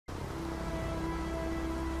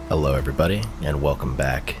Hello everybody, and welcome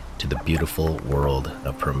back to the beautiful world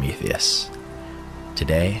of Prometheus.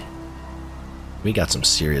 Today, we got some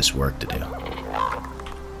serious work to do.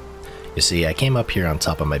 You see, I came up here on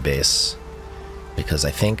top of my base because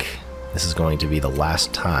I think this is going to be the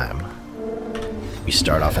last time we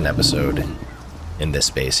start off an episode in this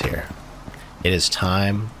base here. It is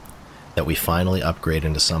time that we finally upgrade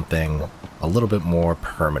into something a little bit more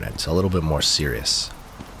permanent, a little bit more serious.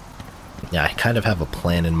 Yeah, I kind of have a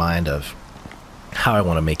plan in mind of how I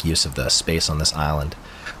want to make use of the space on this island,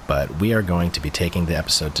 but we are going to be taking the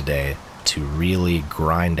episode today to really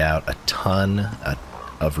grind out a ton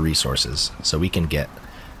of resources so we can get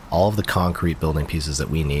all of the concrete building pieces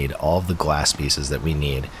that we need, all of the glass pieces that we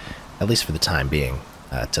need, at least for the time being,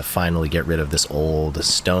 to finally get rid of this old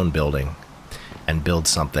stone building and build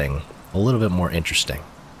something a little bit more interesting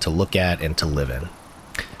to look at and to live in.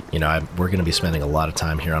 You know, we're going to be spending a lot of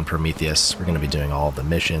time here on Prometheus. We're going to be doing all of the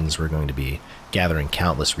missions. We're going to be gathering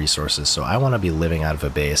countless resources. So I want to be living out of a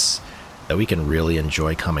base that we can really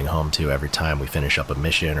enjoy coming home to every time we finish up a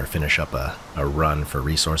mission or finish up a run for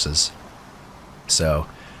resources. So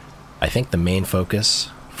I think the main focus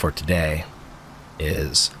for today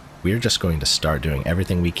is we're just going to start doing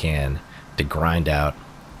everything we can to grind out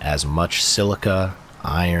as much silica,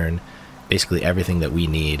 iron, basically everything that we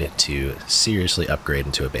need to seriously upgrade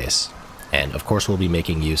into a base. And of course we'll be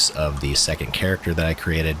making use of the second character that I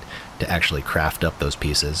created to actually craft up those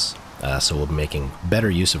pieces. So we'll be making better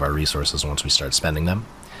use of our resources once we start spending them.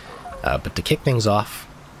 But to kick things off,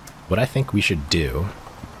 what I think we should do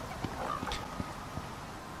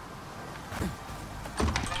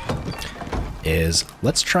is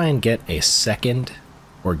let's try and get a second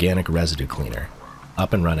organic residue cleaner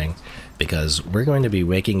up and running, because we're going to be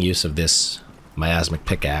making use of this miasmic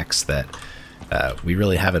pickaxe that we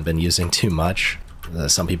really haven't been using too much.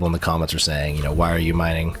 Some people in the comments are saying, you know, why are you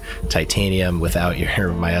mining titanium without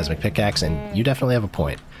your miasmic pickaxe? And you definitely have a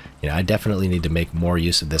point. You know, I definitely need to make more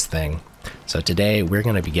use of this thing. So today we're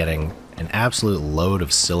going to be getting an absolute load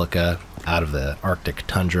of silica out of the Arctic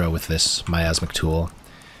tundra with this miasmic tool.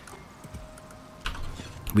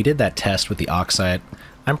 We did that test with the oxide.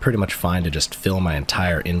 I'm pretty much fine to just fill my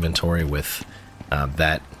entire inventory with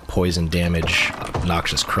that poison damage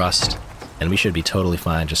noxious crust, and we should be totally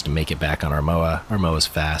fine just to make it back on our Moa. Our Moa's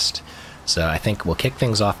fast. So I think we'll kick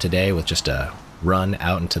things off today with just a run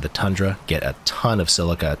out into the tundra, get a ton of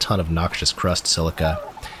silica, a ton of noxious crust silica,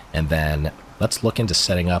 and then let's look into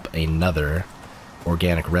setting up another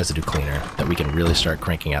organic residue cleaner that we can really start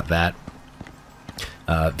cranking out that.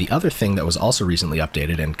 The other thing that was also recently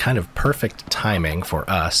updated and kind of perfect timing for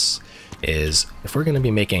us is if we're going to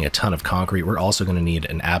be making a ton of concrete, we're also going to need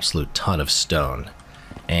an absolute ton of stone.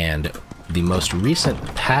 And the most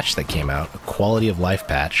recent patch that came out, a quality of life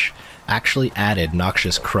patch, actually added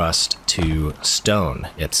noxious crust to stone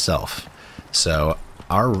itself. So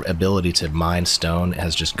our ability to mine stone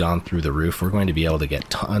has just gone through the roof. We're going to be able to get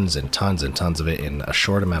tons and tons and tons of it in a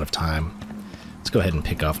short amount of time. Let's go ahead and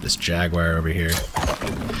pick off this jaguar over here.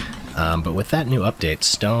 But with that new update,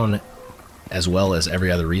 stone, as well as every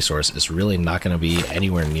other resource, is really not going to be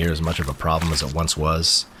anywhere near as much of a problem as it once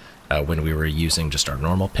was when we were using just our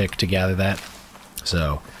normal pick to gather that.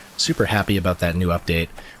 So, super happy about that new update.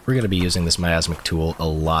 We're going to be using this miasmic tool a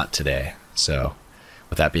lot today. So,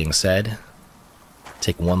 with that being said,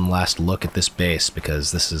 take one last look at this base,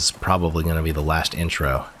 because this is probably going to be the last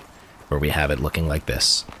intro where we have it looking like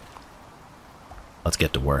this. Let's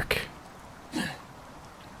get to work.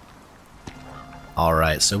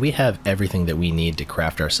 Alright, so we have everything that we need to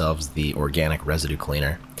craft ourselves the organic residue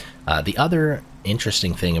cleaner. The other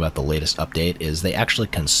interesting thing about the latest update is they actually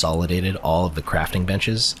consolidated all of the crafting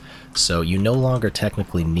benches, so you no longer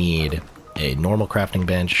technically need a normal crafting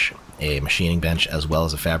bench, a machining bench, as well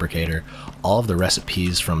as a fabricator. All of the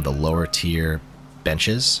recipes from the lower tier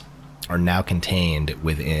benches are now contained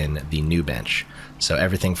within the new bench. So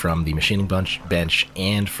everything from the machining bench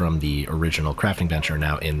and from the original crafting bench are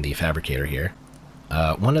now in the fabricator here.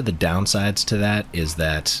 One of the downsides to that is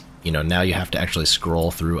that, you know, now you have to actually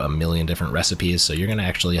scroll through a million different recipes, so you're going to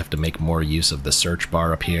actually have to make more use of the search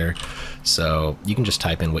bar up here. So you can just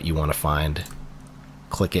type in what you want to find,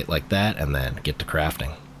 click it like that, and then get to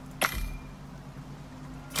crafting.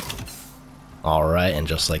 Alright, and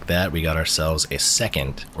just like that, we got ourselves a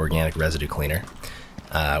second organic residue cleaner.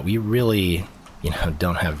 We really, you know,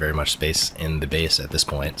 don't have very much space in the base at this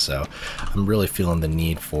point, so I'm really feeling the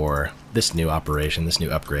need for this new operation, this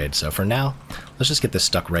new upgrade. So for now, let's just get this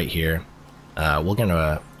stuck right here. We're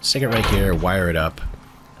gonna stick it right here, wire it up,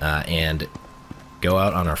 and go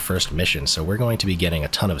out on our first mission. So we're going to be getting a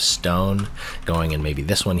ton of stone going in maybe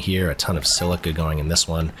this one here, a ton of silica going in this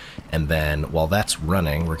one, and then while that's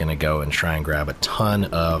running, we're going to go and try and grab a ton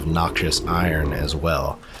of noxious iron as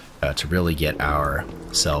well to really get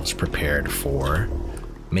ourselves prepared for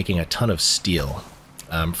making a ton of steel.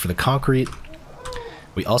 For the concrete,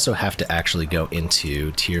 we also have to actually go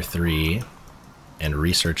into tier 3 and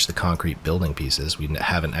research the concrete building pieces. We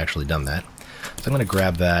haven't actually done that. So I'm going to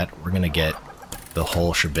grab that. We're going to get the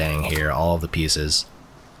whole shebang here, all of the pieces.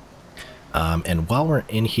 And while we're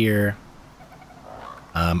in here,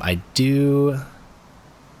 I do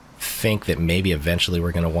think that maybe eventually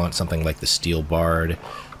we're going to want something like the steel barred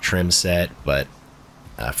trim set, but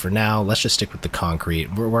for now, let's just stick with the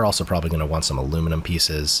concrete. We're also probably going to want some aluminum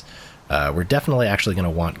pieces. We're definitely actually going to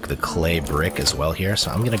want the clay brick as well here,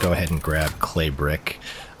 so I'm going to go ahead and grab clay brick.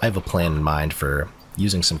 I have a plan in mind for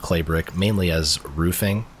using some clay brick, mainly as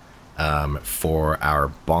roofing for our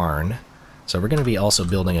barn. So we're going to be also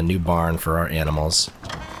building a new barn for our animals.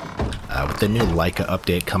 With the new Leica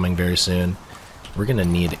update coming very soon, we're going to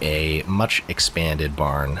need a much expanded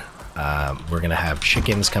barn. We're going to have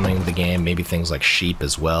chickens coming into the game, maybe things like sheep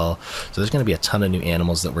as well. So there's going to be a ton of new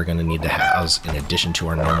animals that we're going to need to house in addition to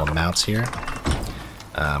our normal mounts here.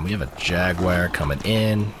 We have a jaguar coming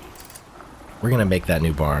in. We're going to make that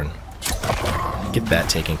new barn, get that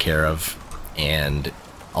taken care of, and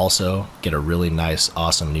also get a really nice,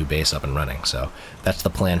 awesome new base up and running. So that's the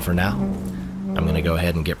plan for now. I'm going to go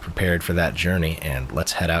ahead and get prepared for that journey, and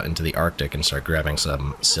let's head out into the Arctic and start grabbing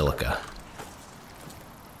some silica.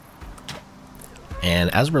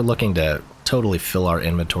 And as we're looking to totally fill our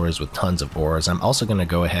inventories with tons of ores, I'm also going to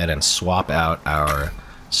go ahead and swap out our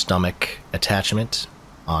stomach attachment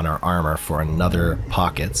on our armor for another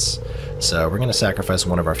pockets. So we're going to sacrifice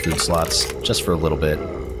one of our food slots just for a little bit,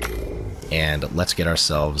 and let's get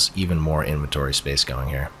ourselves even more inventory space going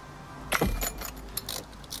here.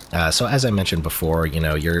 So as I mentioned before, you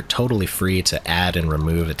know, you're totally free to add and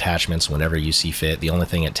remove attachments whenever you see fit. The only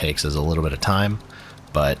thing it takes is a little bit of time.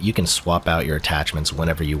 But you can swap out your attachments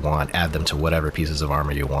whenever you want, add them to whatever pieces of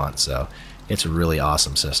armor you want, so it's a really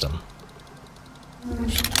awesome system.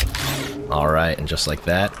 Alright, and just like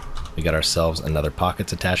that, we got ourselves another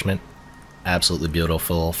pockets attachment. Absolutely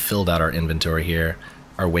beautiful, filled out our inventory here.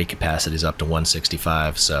 Our weight capacity is up to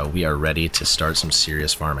 165, so we are ready to start some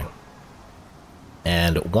serious farming.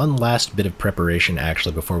 And one last bit of preparation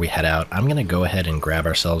actually before we head out, I'm going to go ahead and grab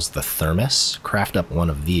ourselves the thermos, craft up one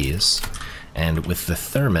of these. And with the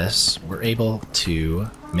thermos, we're able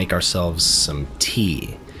to make ourselves some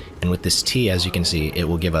tea. And with this tea, as you can see, it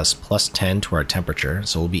will give us +10 to our temperature,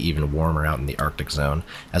 so we'll be even warmer out in the Arctic zone,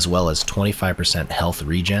 as well as 25% health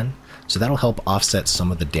regen. So that'll help offset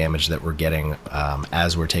some of the damage that we're getting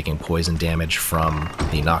as we're taking poison damage from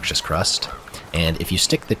the noxious crust. And if you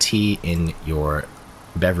stick the tea in your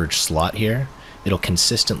beverage slot here, it'll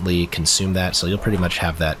consistently consume that, so you'll pretty much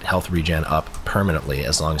have that health regen up permanently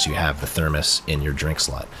as long as you have the thermos in your drink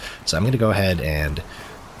slot. So I'm going to go ahead and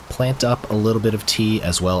plant up a little bit of tea,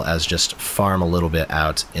 as well as just farm a little bit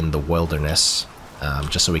out in the wilderness,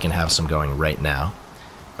 just so we can have some going right now.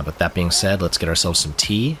 But that being said, let's get ourselves some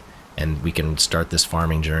tea, and we can start this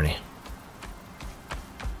farming journey.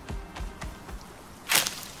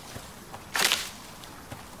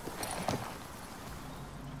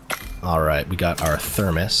 Alright, we got our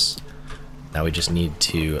thermos. Now we just need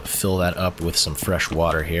to fill that up with some fresh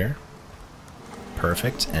water here.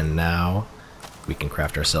 Perfect, and now we can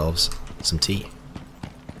craft ourselves some tea.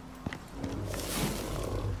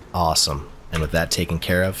 Awesome, and with that taken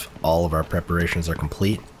care of, all of our preparations are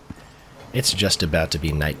complete. It's just about to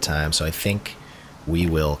be nighttime, so I think we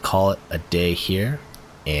will call it a day here,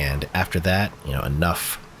 and after that, you know,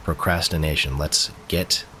 enough procrastination. Let's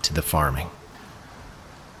get to the farming.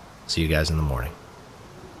 See you guys in the morning.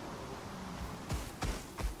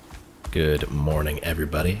 Good morning,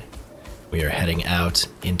 everybody. We are heading out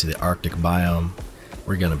into the Arctic biome.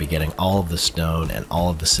 We're going to be getting all of the stone and all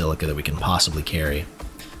of the silica that we can possibly carry.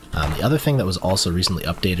 The other thing that was also recently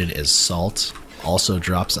updated is salt. Also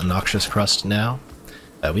drops a noxious crust now.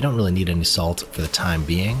 We don't really need any salt for the time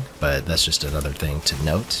being, but that's just another thing to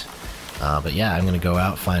note. But yeah, I'm going to go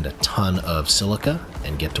out, find a ton of silica,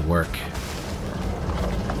 and get to work.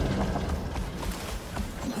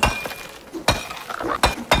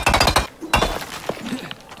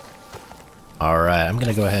 Alright, I'm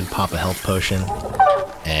gonna go ahead and pop a health potion,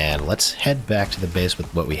 and let's head back to the base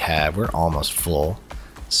with what we have. We're almost full,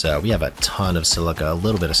 so we have a ton of silica, a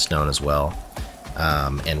little bit of stone as well,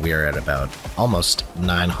 and we are at about almost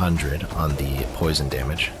 900 on the poison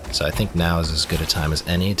damage. So I think now is as good a time as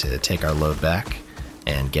any to take our load back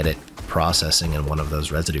and get it processing in one of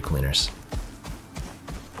those residue cleaners.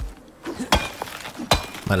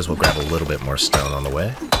 Might as well grab a little bit more stone on the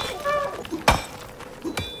way.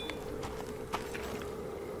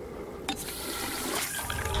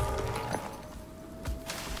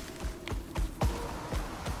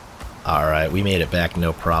 Alright, we made it back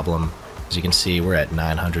no problem. As you can see, we're at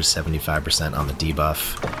 975% on the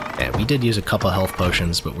debuff. And we did use a couple health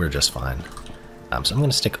potions, but we're just fine. So I'm going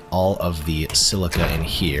to stick all of the silica in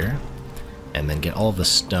here, and then get all of the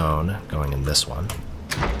stone going in this one.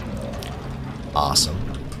 Awesome.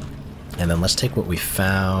 And then let's take what we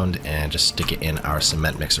found and just stick it in our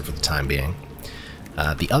cement mixer for the time being.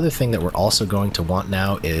 The other thing that we're also going to want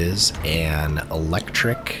now is an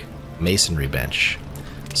electric masonry bench.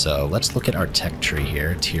 So let's look at our tech tree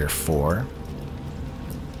here, tier 4.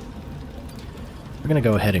 We're going to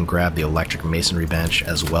go ahead and grab the electric masonry bench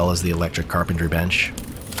as well as the electric carpentry bench.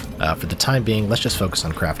 For the time being, let's just focus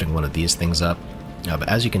on crafting one of these things up. But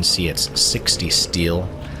as you can see, it's 60 steel.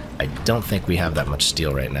 I don't think we have that much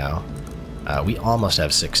steel right now. We almost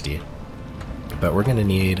have 60. But we're going to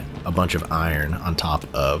need a bunch of iron on top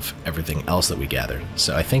of everything else that we gathered.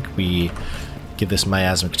 So I think we give this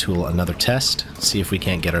miasmic tool another test, see if we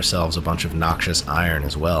can't get ourselves a bunch of noxious iron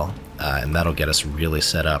as well, and that'll get us really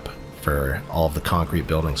set up for all of the concrete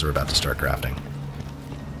buildings we're about to start crafting.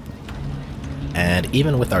 And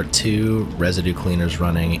even with our 2 residue cleaners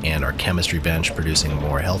running and our chemistry bench producing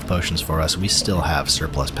more health potions for us, we still have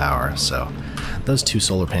surplus power, so those 2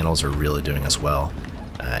 solar panels are really doing us well.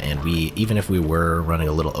 And even if we were running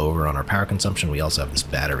a little over on our power consumption, we also have this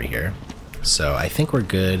battery here. So I think we're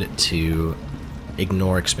good to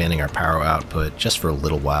ignore expanding our power output just for a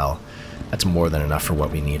little while. That's more than enough for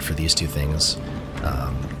what we need for these 2 things.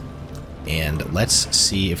 And let's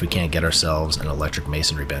see if we can't get ourselves an electric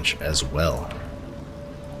masonry bench as well.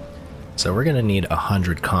 So we're going to need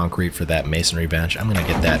 100 concrete for that masonry bench. I'm going to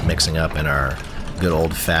get that mixing up in our good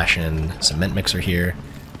old-fashioned cement mixer here.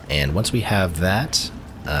 And once we have that,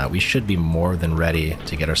 we should be more than ready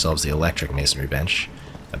to get ourselves the electric masonry bench.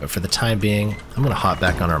 But for the time being, I'm going to hop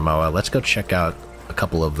back on our MOA. Let's go check out a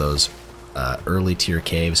couple of those early tier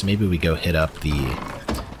caves. Maybe we go hit up the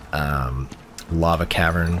lava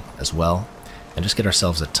cavern as well, and just get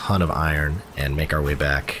ourselves a ton of iron and make our way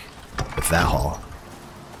back with that haul.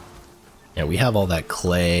 Yeah, we have all that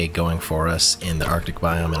clay going for us in the Arctic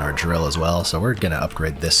biome in our drill as well, so we're going to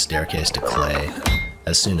upgrade this staircase to clay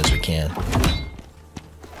as soon as we can.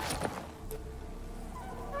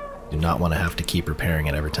 Do not want to have to keep repairing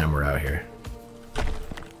it every time we're out here.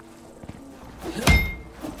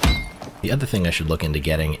 The other thing I should look into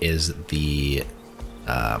getting is the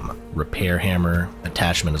repair hammer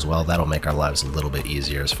attachment as well. That'll make our lives a little bit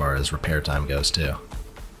easier as far as repair time goes too.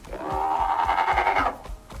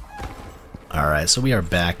 Alright, so we are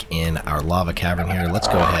back in our lava cavern here. Let's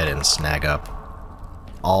go ahead and snag up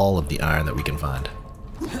all of the iron that we can find.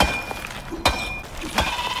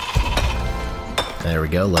 There we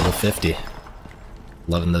go, level 50.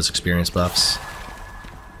 Loving those experience buffs.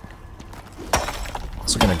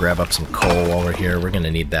 Also gonna grab up some coal while we're here. We're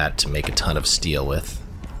gonna need that to make a ton of steel with.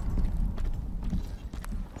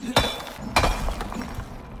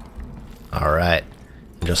 Alright,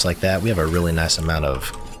 just like that, we have a really nice amount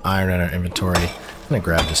of iron in our inventory. I'm gonna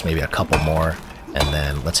grab just maybe a couple more, and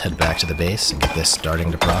then let's head back to the base and get this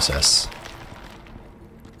starting to process.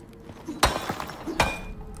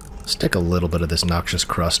 Stick a little bit of this noxious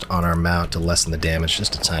crust on our mount to lessen the damage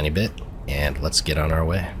just a tiny bit, and let's get on our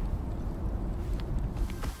way.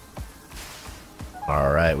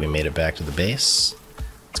 Alright, we made it back to the base.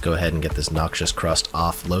 Let's go ahead and get this noxious crust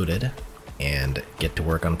offloaded and get to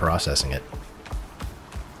work on processing it.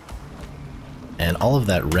 And all of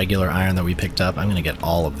that regular iron that we picked up, I'm going to get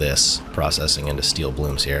all of this processing into steel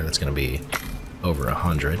blooms here. That's going to be over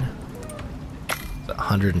 100.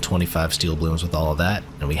 125 steel blooms with all of that,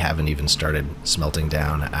 and we haven't even started smelting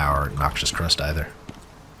down our noxious crust either.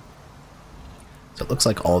 So it looks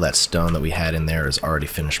like all that stone that we had in there is already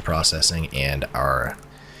finished processing, and our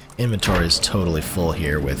inventory is totally full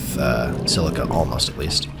here with silica, almost at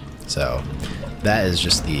least. So that is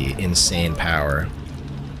just the insane power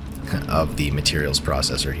of the materials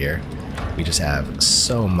processor here. We just have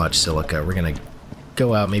so much silica. We're gonna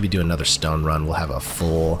go out, maybe do another stone run. We'll have a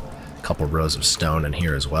full couple rows of stone in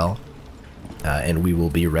here as well, and we will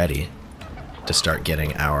be ready to start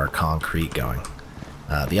getting our concrete going.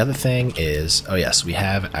 The other thing is, oh yes, we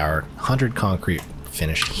have our 100 concrete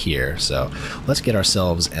finished here, so let's get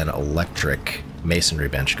ourselves an electric masonry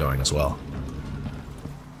bench going as well.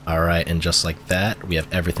 Alright, and just like that, we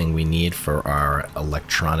have everything we need for our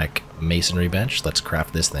electronic masonry bench. Let's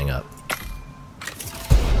craft this thing up.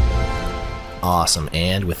 Awesome,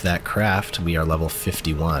 and with that craft, we are level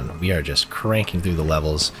 51. We are just cranking through the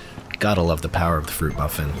levels. Gotta love the power of the fruit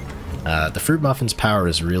muffin. The fruit muffin's power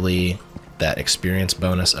is really that experience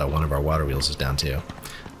bonus. Oh, one of our water wheels is down too.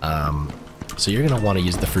 So you're going to want to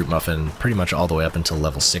use the fruit muffin pretty much all the way up until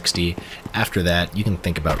level 60. After that, you can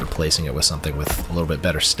think about replacing it with something with a little bit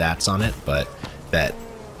better stats on it, but that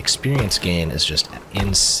experience gain is just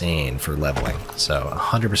insane for leveling. So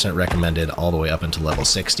 100% recommended all the way up until level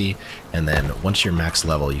 60, and then once you're max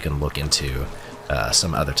level, you can look into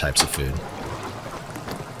some other types of food.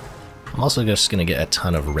 I'm also just going to get a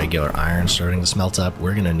ton of regular iron starting to smelt up.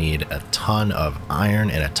 We're going to need a ton of iron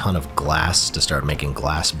and a ton of glass to start making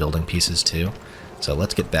glass building pieces too. So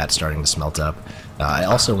let's get that starting to smelt up. I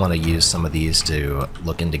also want to use some of these to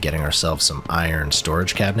look into getting ourselves some iron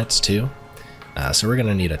storage cabinets too. So we're going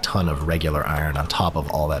to need a ton of regular iron on top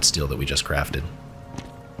of all that steel that we just crafted.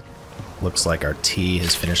 Looks like our tea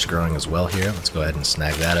has finished growing as well here. Let's go ahead and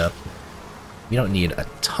snag that up. We don't need a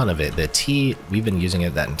ton of it. The tea, we've been using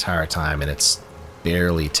it that entire time and it's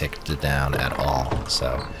barely ticked down at all.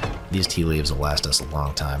 So these tea leaves will last us a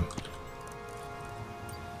long time.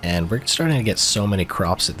 And we're starting to get so many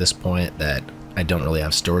crops at this point that I don't really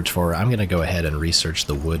have storage for. I'm going to go ahead and research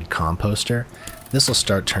the wood composter. This will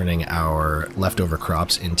start turning our leftover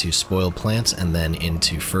crops into spoiled plants and then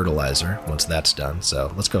into fertilizer once that's done.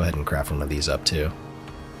 So let's go ahead and craft one of these up too.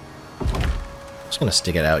 Just going to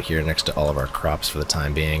stick it out here next to all of our crops for the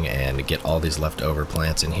time being and get all these leftover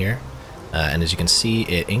plants in here. And as you can see,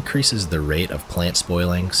 it increases the rate of plant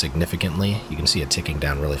spoiling significantly. You can see it ticking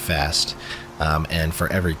down really fast. And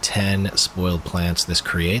for every 10 spoiled plants this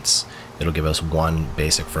creates, it'll give us 1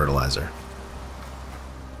 basic fertilizer.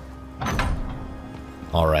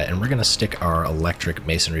 Alright, and we're going to stick our electric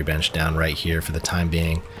masonry bench down right here for the time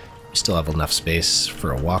being. We still have enough space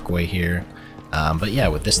for a walkway here. But yeah,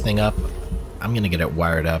 with this thing up, I'm going to get it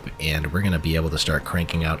wired up and we're going to be able to start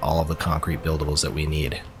cranking out all of the concrete buildables that we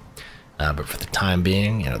need. But for the time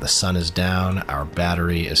being, you know, the sun is down, our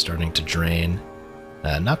battery is starting to drain.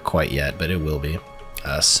 Not quite yet, but it will be.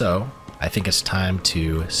 So I think it's time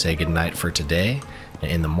to say goodnight for today.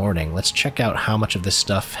 In the morning, let's check out how much of this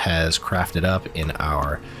stuff has crafted up in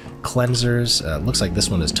our cleansers. Looks like this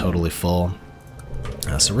one is totally full.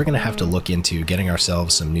 So we're going to have to look into getting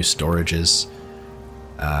ourselves some new storages.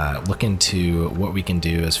 Look into what we can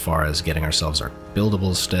do as far as getting ourselves our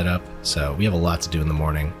buildables set up. So we have a lot to do in the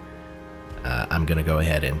morning. I'm going to go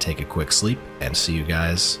ahead and take a quick sleep and see you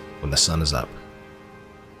guys when the sun is up.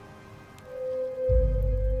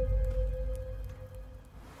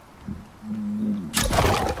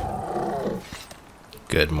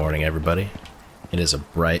 Good morning, everybody. It is a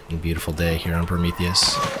bright and beautiful day here on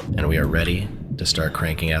Prometheus, and we are ready to start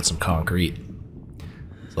cranking out some concrete.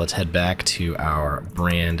 So let's head back to our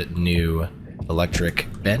brand new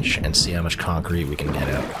electric bench and see how much concrete we can get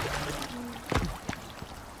out.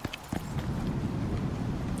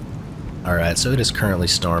 Alright, so it is currently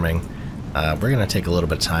storming. We're going to take a little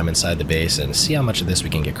bit of time inside the base and see how much of this we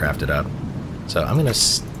can get crafted up. So I'm going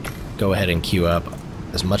to go ahead and queue up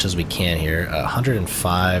as much as we can here.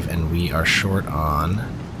 105, and we are short on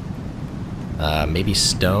maybe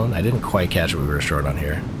stone. I didn't quite catch what we were short on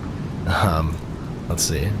here. Let's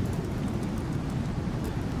see.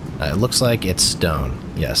 It looks like it's stone,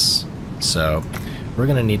 yes. So we're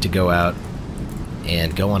going to need to go out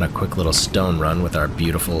and go on a quick little stone run with our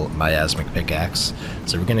beautiful miasmic pickaxe.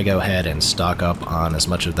 So we're going to go ahead and stock up on as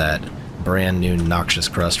much of that brand new noxious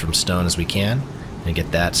crust from stone as we can and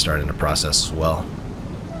get that started to process as well.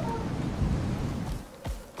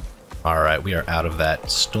 Alright, we are out of that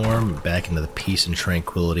storm, back into the peace and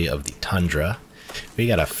tranquility of the tundra. We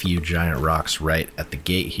got a few giant rocks right at the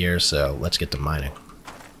gate here, so let's get to mining.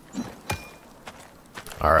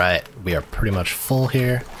 Alright, we are pretty much full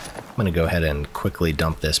here. I'm going to go ahead and quickly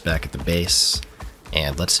dump this back at the base,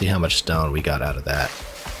 and let's see how much stone we got out of that.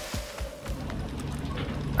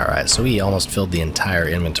 Alright, so we almost filled the entire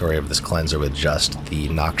inventory of this cleanser with just the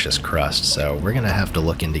noxious crust, so we're going to have to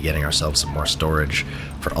look into getting ourselves some more storage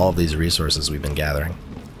for all of these resources we've been gathering.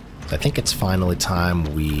 So I think it's finally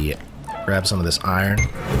time we grab some of this iron,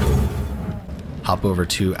 hop over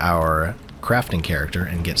to our crafting character,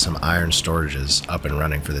 and get some iron storages up and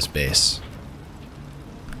running for this base.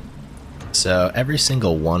 So every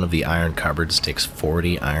single one of the iron cupboards takes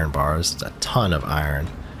 40 iron bars. It's a ton of iron.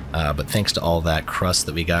 But thanks to all that crust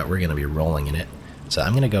that we got, we're going to be rolling in it. So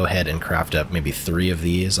I'm going to go ahead and craft up maybe 3 of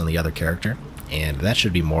these on the other character, and that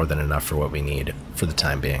should be more than enough for what we need for the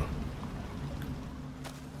time being.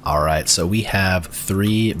 Alright, so we have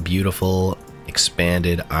 3 beautiful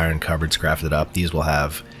expanded iron cupboards crafted up. These will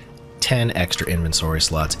have 10 extra inventory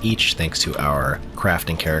slots each thanks to our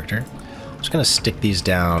crafting character. I'm just going to stick these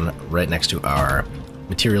down right next to our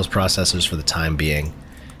materials processors for the time being,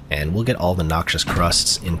 and we'll get all the noxious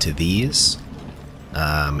crusts into these,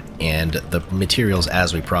 and the materials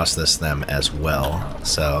as we process them as well.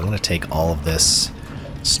 So I'm going to take all of this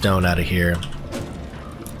stone out of here,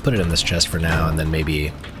 put it in this chest for now, and then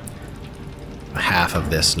maybe half of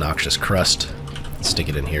this noxious crust, stick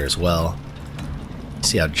it in here as well.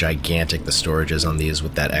 See how gigantic the storage is on these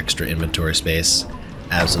with that extra inventory space.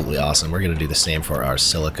 Absolutely awesome. We're going to do the same for our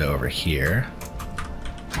silica over here.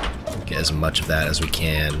 Get as much of that as we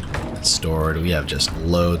can stored. We have just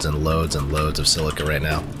loads and loads and loads of silica right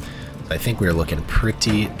now. I think we're looking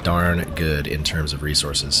pretty darn good in terms of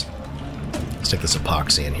resources. Stick this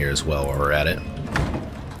epoxy in here as well while we're at it.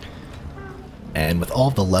 And with all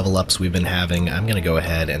the level ups we've been having, I'm going to go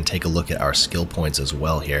ahead and take a look at our skill points as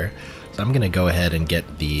well here. So I'm going to go ahead and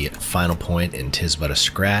get the final point in 'Tis But a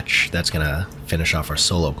Scratch. That's going to finish off our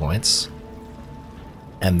solo points.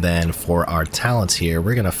 And then for our talents here,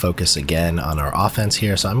 we're going to focus again on our offense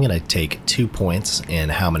here. So I'm going to take 2 points in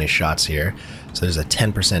how many shots here. So there's a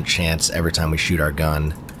 10% chance every time we shoot our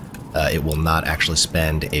gun, it will not actually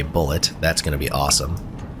spend a bullet. That's going to be awesome.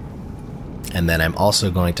 And then I'm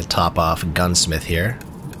also going to top off Gunsmith here.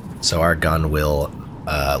 So our gun will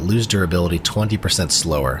lose durability 20%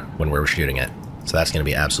 slower when we're shooting it. So that's going to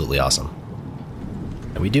be absolutely awesome.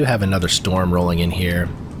 And we do have another storm rolling in here.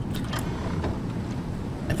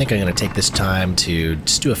 I think I'm going to take this time to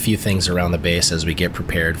just do a few things around the base as we get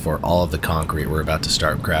prepared for all of the concrete we're about to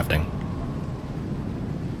start crafting.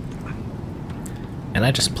 And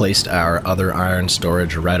I just placed our other iron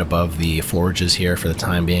storage right above the forges here for the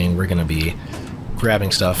time being. We're going to be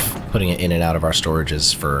grabbing stuff, putting it in and out of our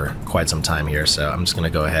storages for quite some time here, so I'm just going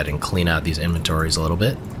to go ahead and clean out these inventories a little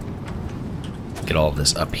bit. Get all of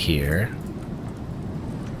this up here.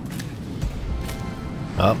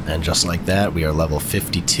 Oh, and just like that, we are level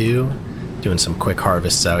 52, doing some quick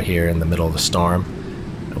harvests out here in the middle of the storm.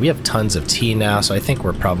 We have tons of tea now, so I think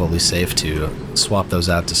we're probably safe to swap those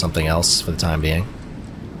out to something else for the time being.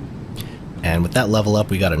 And with that level up,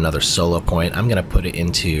 we got another solo point. I'm going to put it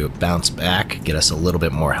into Bounce Back, get us a little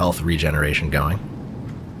bit more health regeneration going.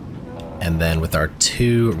 And then with our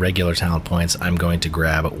 2 regular talent points, I'm going to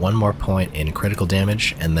grab 1 more point in critical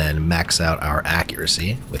damage and then max out our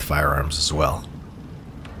accuracy with firearms as well.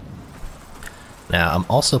 Now, I'm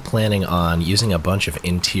also planning on using a bunch of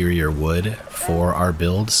interior wood for our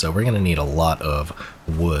build, so we're going to need a lot of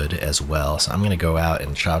wood as well. So I'm going to go out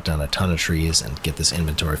and chop down a ton of trees and get this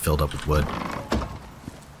inventory filled up with wood.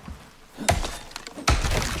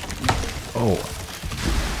 Oh,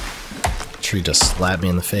 tree just slapped me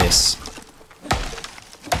in the face.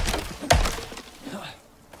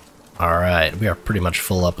 Alright, we are pretty much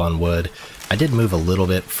full up on wood. I did move a little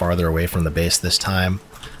bit farther away from the base this time.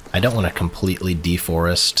 I don't want to completely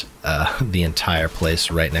deforest the entire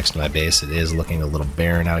place right next to my base. It is looking a little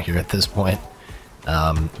barren out here at this point.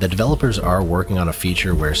 The developers are working on a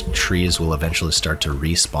feature where trees will eventually start to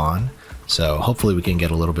respawn, so hopefully we can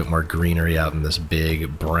get a little bit more greenery out in this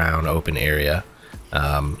big brown open area.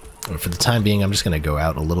 For the time being, I'm just going to go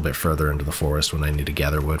out a little bit further into the forest when I need to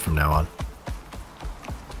gather wood from now on.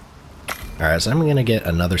 Alright, so I'm going to get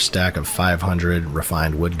another stack of 500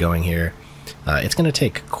 refined wood going here. It's going to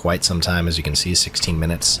take quite some time, as you can see, 16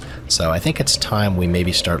 minutes, so I think it's time we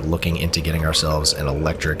maybe start looking into getting ourselves an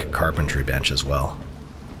electric carpentry bench as well.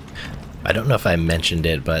 I don't know if I mentioned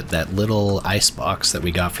it, but that little ice box that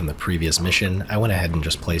we got from the previous mission, I went ahead and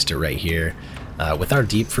just placed it right here. With our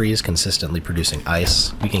deep freeze consistently producing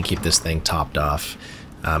ice, we can keep this thing topped off.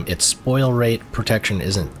 Its spoil rate protection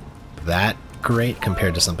isn't that great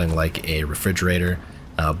compared to something like a refrigerator,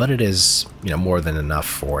 but it is, more than enough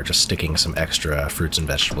for just sticking some extra fruits and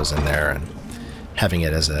vegetables in there and having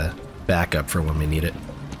it as a backup for when we need it.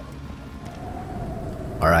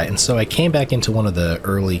 Alright, and so I came back into one of the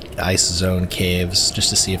early ice zone caves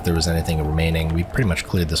just to see if there was anything remaining. We pretty much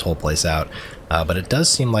cleared this whole place out, but it does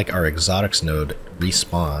seem like our exotics node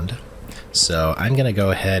respawned. So I'm going to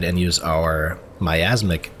go ahead and use our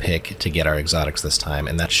miasmic pick to get our exotics this time,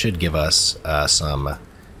 and that should give us some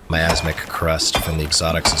miasmic crust from the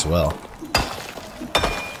exotics as well.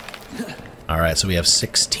 Alright, so we have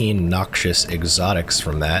 16 noxious exotics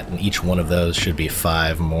from that, and each one of those should be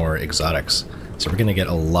 5 more exotics. So we're going to get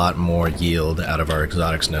a lot more yield out of our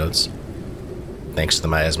exotics nodes, thanks to the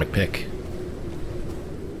miasmic pick.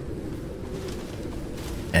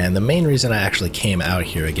 And the main reason I actually came out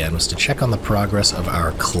here again was to check on the progress of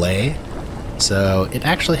our clay. So it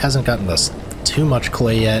actually hasn't gotten us too much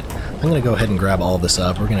clay yet. I'm going to go ahead and grab all this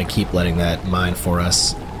up. We're going to keep letting that mine for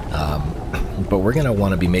us. But we're going to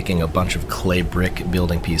want to be making a bunch of clay brick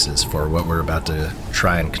building pieces for what we're about to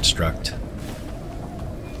try and construct.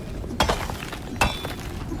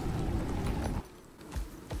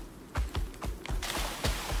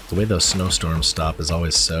 The way those snowstorms stop is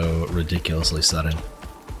always so ridiculously sudden.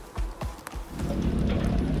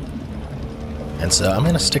 And so I'm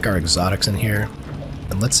going to stick our exotics in here,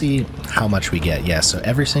 and let's see how much we get. Yeah, so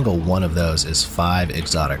every single one of those is 5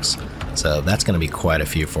 exotics. So that's going to be quite a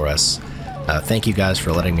few for us. Thank you guys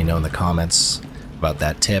for letting me know in the comments about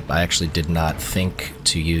that tip. I actually did not think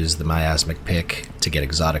to use the miasmic pick to get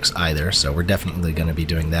exotics either, so we're definitely going to be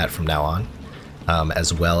doing that from now on.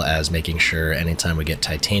 As well as making sure anytime we get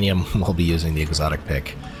titanium, we'll be using the exotic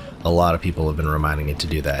pick. A lot of people have been reminding me to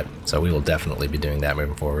do that, so we will definitely be doing that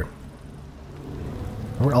moving forward.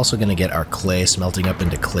 We're also going to get our clay smelting up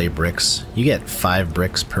into clay bricks. You get 5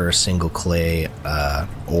 bricks per single clay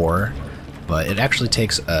ore, but it actually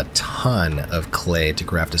takes a ton of clay to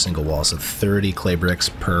craft a single wall, so 30 clay bricks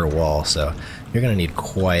per wall, so you're going to need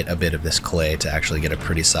quite a bit of this clay to actually get a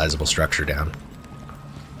pretty sizable structure down.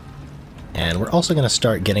 And we're also going to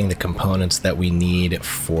start getting the components that we need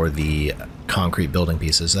for the concrete building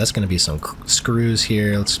pieces. So that's going to be some screws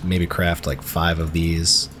here. Let's maybe craft like 5 of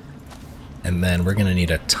these. And then we're going to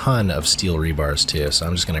need a ton of steel rebars too. So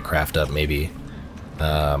I'm just going to craft up maybe,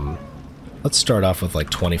 let's start off with like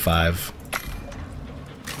 25.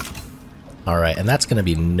 Alright, and that's going to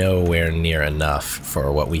be nowhere near enough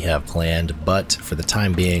for what we have planned, but for the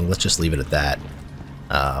time being, let's just leave it at that.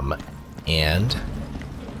 And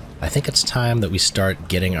I think it's time that we start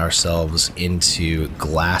getting ourselves into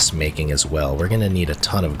glass making as well. We're going to need a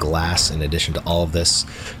ton of glass in addition to all of this.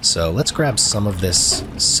 So let's grab some of this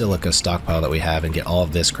silica stockpile that we have and get all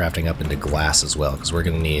of this crafting up into glass as well, because we're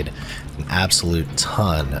going to need an absolute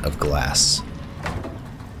ton of glass.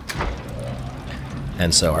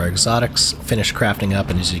 And so our exotics finished crafting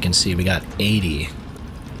up, and as you can see, we got 80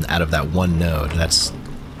 out of that one node. That's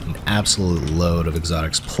an absolute load of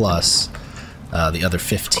exotics, plus the other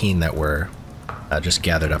 15 that were just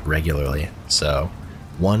gathered up regularly. So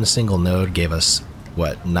one single node gave us,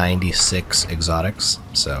 what, 96 exotics?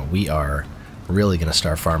 So we are really going to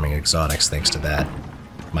start farming exotics thanks to that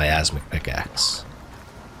miasmic pickaxe.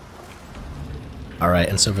 Alright,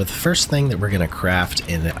 and so for the first thing that we're going to craft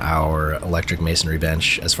in our electric masonry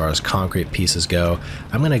bench, as far as concrete pieces go,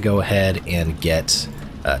 I'm going to go ahead and get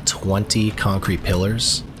 20 concrete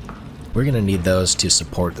pillars. We're going to need those to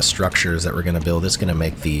support the structures that we're going to build. It's going to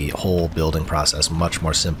make the whole building process much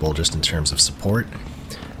more simple just in terms of support.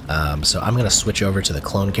 So I'm going to switch over to the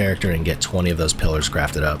clone character and get 20 of those pillars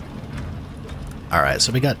crafted up. Alright,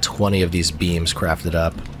 so we got 20 of these beams crafted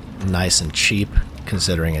up, nice and cheap,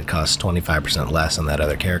 considering it costs 25% less on that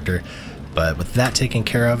other character. But with that taken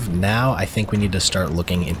care of, now I think we need to start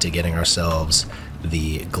looking into getting ourselves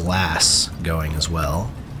the glass going as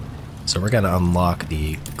well. So we're going to unlock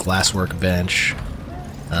the glass workbench.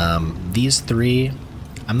 These 3,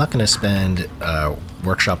 I'm not going to spend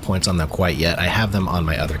workshop points on them quite yet. I have them on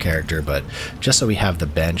my other character, but just so we have the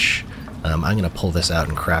bench, I'm going to pull this out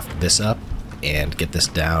and craft this up and get this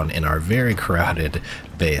down in our very crowded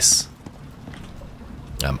base.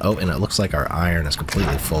 Oh, and it looks like our iron is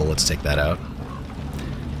completely full. Let's take that out.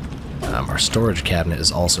 Our storage cabinet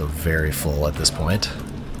is also very full at this point.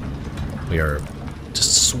 We are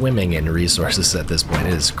just swimming in resources at this point.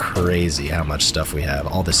 It is crazy how much stuff we have.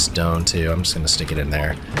 All this stone too. I'm just going to stick it in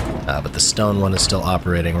there. But the stone one is still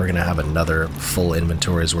operating. We're going to have another full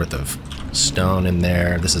inventory's worth of stone in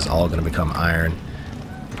there. This is all going to become iron.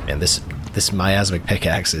 And this miasmic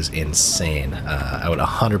pickaxe is insane. I would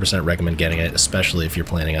 100% recommend getting it, especially if you're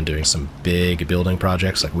planning on doing some big building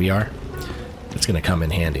projects like we are. It's going to come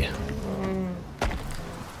in handy.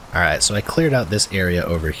 Alright, so I cleared out this area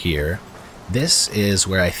over here. This is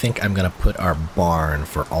where I think I'm going to put our barn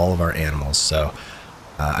for all of our animals. So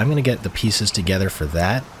I'm going to get the pieces together for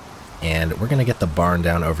that, and we're going to get the barn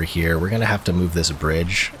down over here. We're going to have to move this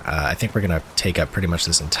bridge. I think we're going to take up pretty much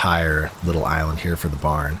this entire little island here for the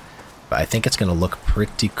barn. But I think it's going to look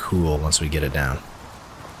pretty cool once we get it down.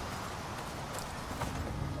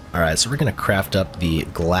 Alright, so we're going to craft up the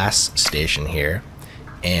glass station here.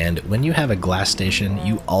 And when you have a glass station,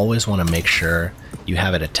 you always want to make sure you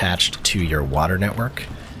have it attached to your water network.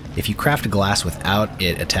 If you craft glass without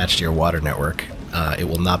it attached to your water network, it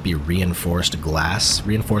will not be reinforced glass.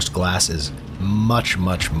 Reinforced glass is much,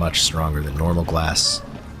 much, much stronger than normal glass.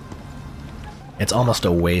 It's almost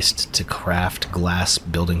a waste to craft glass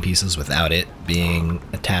building pieces without it being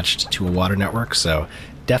attached to a water network, so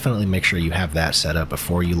definitely make sure you have that set up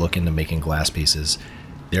before you look into making glass pieces.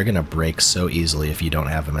 they're going to break so easily if you don't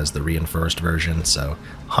have them as the reinforced version, so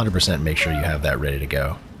 100% make sure you have that ready to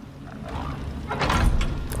go.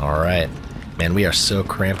 Alright. Man, we are so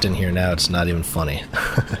cramped in here now, it's not even funny.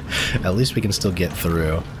 At least we can still get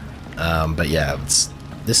through. But yeah,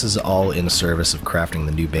 this is all in service of crafting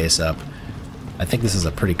the new base up. I think this is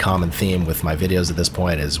a pretty common theme with my videos at this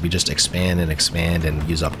point, is we just expand and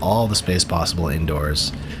use up all the space possible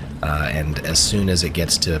indoors. And as soon as it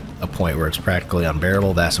gets to a point where it's practically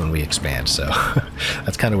unbearable, that's when we expand. So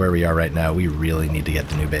that's kind of where we are right now. We really need to get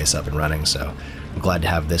the new base up and running, so I'm glad to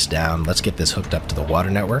have this down. Let's get this hooked up to the water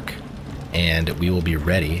network, and we will be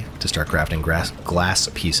ready to start crafting glass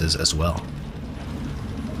pieces as well.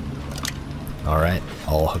 Alright,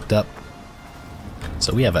 all hooked up.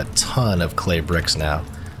 So we have a ton of clay bricks now.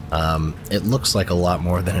 It looks like a lot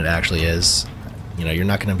more than it actually is. You know, you're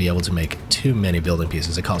not going to be able to make too many building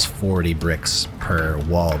pieces. It costs 40 bricks per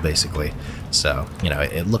wall, basically. So, you know,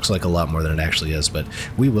 it looks like a lot more than it actually is, but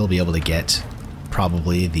we will be able to get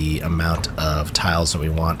probably the amount of tiles that we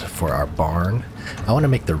want for our barn. I want to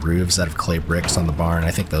make the roofs out of clay bricks on the barn.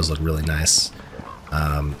 I think those look really nice.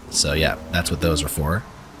 So yeah, that's what those are for.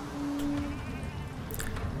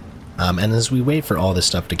 And as we wait for all this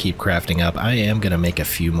stuff to keep crafting up, I am going to make a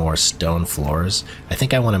few more stone floors. I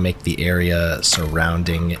think I want to make the area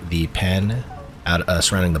surrounding the pen,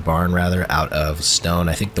 surrounding the barn rather, out of stone.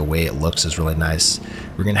 I think the way it looks is really nice.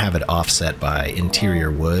 We're going to have it offset by interior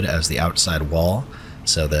wood as the outside wall.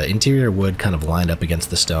 So the interior wood kind of lined up against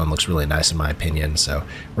the stone looks really nice in my opinion, so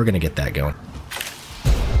we're going to get that going.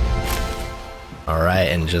 Alright,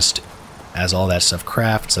 and just as all that stuff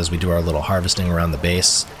crafts, as we do our little harvesting around the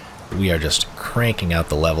base, we are just cranking out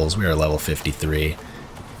the levels. We are level 53.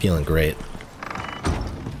 Feeling great.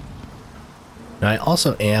 Now I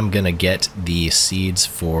also am going to get the seeds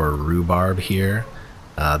for rhubarb here.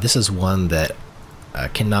 This is one that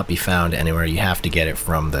cannot be found anywhere. You have to get it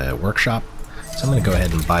from the workshop. So I'm going to go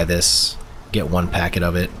ahead and buy this, get one packet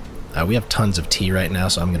of it. We have tons of tea right now,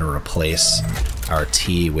 so I'm going to replace our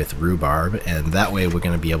tea with rhubarb, and that way we're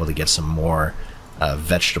going to be able to get some more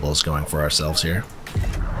vegetables going for ourselves here.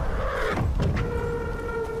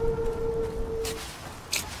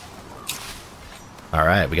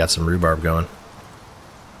 Alright, we got some rhubarb going.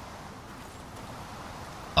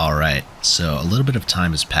 Alright, so a little bit of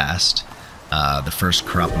time has passed. The first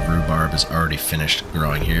crop of rhubarb is already finished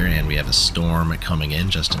growing here, and we have a storm coming in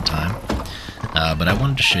just in time. But I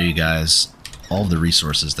wanted to show you guys all of the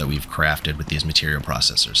resources that we've crafted with these material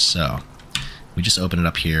processors. So, we just open it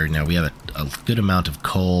up here. Now we have a good amount of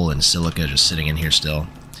coal and silica just sitting in here still.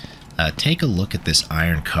 Take a look at this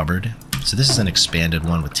iron cupboard. So this is an expanded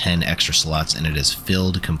one with 10 extra slots, and it is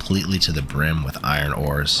filled completely to the brim with iron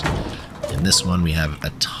ores. In this one we have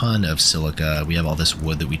a ton of silica. We have all this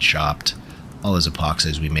wood that we chopped, all those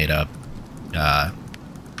epoxies we made up, a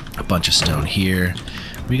bunch of stone here.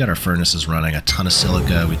 We got our furnaces running, a ton of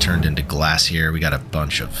silica we turned into glass here. We got a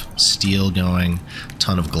bunch of steel going, a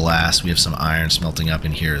ton of glass. We have some iron smelting up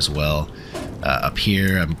in here as well. Up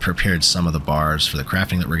here, I've prepared some of the bars for the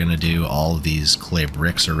crafting that we're going to do. All of these clay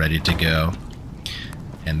bricks are ready to go.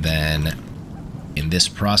 And then in this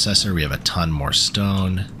processor, we have a ton more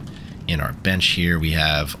stone. In our bench here, we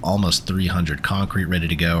have almost 300 concrete ready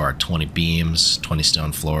to go, our 20 beams, 20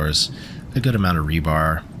 stone floors, a good amount of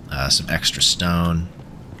rebar, some extra stone.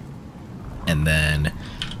 And then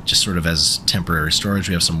just sort of as temporary storage,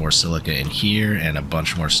 we have some more silica in here and a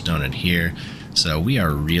bunch more stone in here. So we are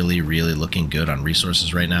really, really looking good on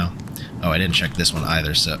resources right now. Oh, I didn't check this one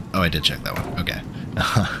either, so... Oh, I did check that one. Okay.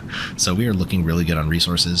 So we are looking really good on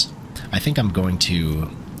resources. I think I'm going to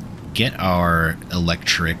get our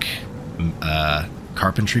electric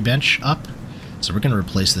carpentry bench up. So we're going to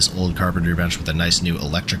replace this old carpentry bench with a nice new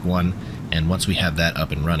electric one. And once we have that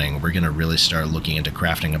up and running, we're going to really start looking into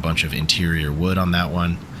crafting a bunch of interior wood on that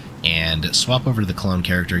one. And swap over to the clone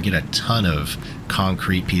character, get a ton of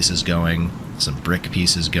concrete pieces going, some brick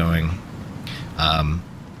pieces going.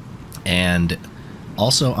 And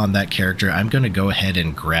also on that character, I'm going to go ahead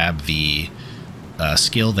and grab the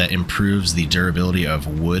skill that improves the durability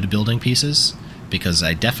of wood building pieces, because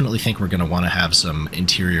I definitely think we're going to want to have some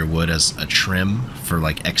interior wood as a trim for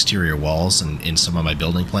like exterior walls and in some of my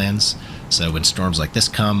building plans. So when storms like this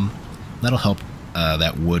come, that'll help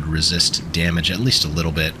that wood resist damage at least a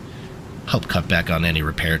little bit, help cut back on any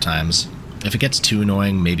repair times. If it gets too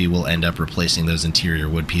annoying, maybe we'll end up replacing those interior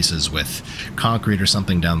wood pieces with concrete or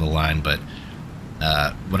something down the line, but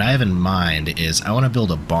what I have in mind is I want to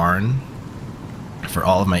build a barn for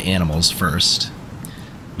all of my animals first.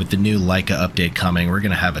 With the new Leica update coming, we're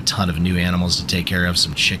going to have a ton of new animals to take care of,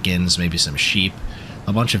 some chickens, maybe some sheep.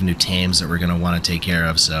 a bunch of new tames that we're going to want to take care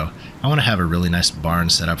of, so I want to have a really nice barn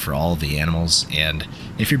set up for all of the animals. And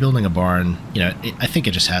if you're building a barn, you know, I think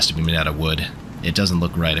it just has to be made out of wood. It doesn't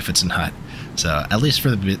look right if it's not. So at least for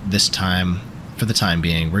the time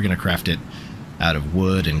being, we're going to craft it out of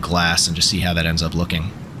wood and glass and just see how that ends up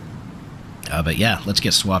looking. But yeah, let's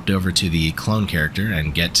get swapped over to the clone character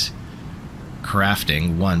and get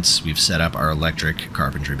crafting once we've set up our electric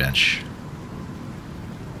carpentry bench.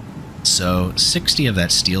 So 60 of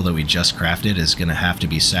that steel that we just crafted is going to have to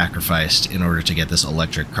be sacrificed in order to get this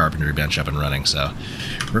electric carpentry bench up and running. So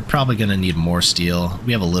we're probably going to need more steel.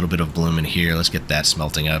 We have a little bit of bloom in here. Let's get that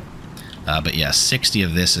smelting up. But yeah, 60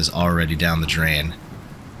 of this is already down the drain.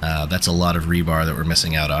 That's a lot of rebar that we're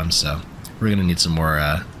missing out on, so we're going to need some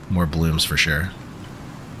more blooms for sure.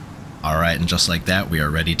 Alright, and just like that, we are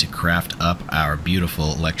ready to craft up our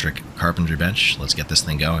beautiful electric carpentry bench. Let's get this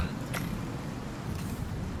thing going.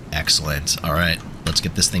 Excellent. Alright, let's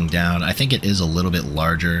get this thing down. I think it is a little bit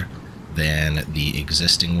larger than the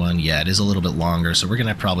existing one. Yeah, it is a little bit longer, so we're going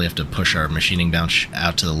to probably have to push our machining bench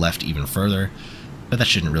out to the left even further, but that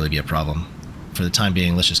shouldn't really be a problem. For the time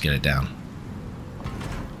being, let's just get it down.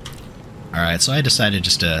 Alright, so I decided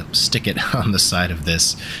just to stick it on the side of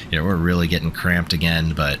this. You know, we're really getting cramped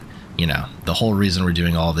again, but, you know, the whole reason we're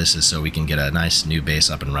doing all this is so we can get a nice new base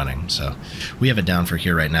up and running. So we have it down for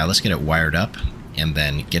here right now. Let's get it wired up and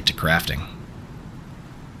then get to crafting.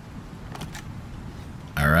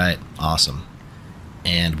 Alright, awesome.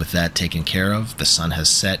 And with that taken care of, the sun has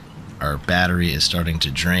set, our battery is starting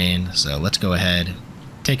to drain, so let's go ahead,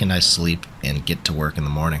 take a nice sleep, and get to work in the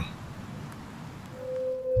morning.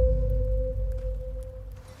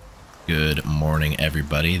 Good morning,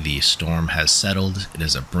 everybody. The storm has settled. It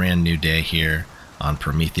is a brand new day here on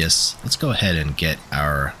Prometheus. Let's go ahead and get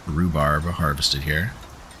our rhubarb harvested here.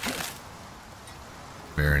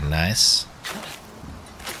 Very nice.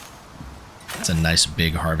 It's a nice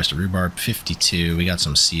big harvest of rhubarb, 52. We got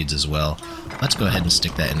some seeds as well. Let's go ahead and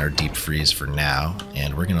stick that in our deep freeze for now,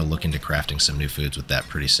 and we're going to look into crafting some new foods with that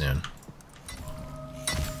pretty soon.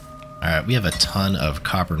 Alright, we have a ton of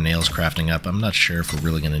copper nails crafting up. I'm not sure if we're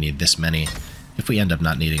really going to need this many. If we end up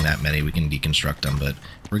not needing that many, we can deconstruct them, but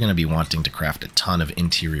we're going to be wanting to craft a ton of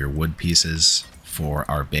interior wood pieces for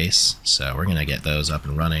our base, so we're going to get those up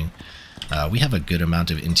and running. We have a good amount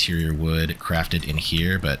of interior wood crafted in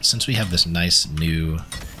here, but since we have this nice new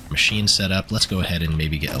machine set up, let's go ahead and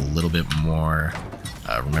maybe get a little bit more,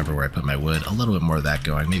 remember where I put my wood, a little bit more of that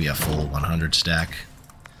going, maybe a full 100 stack.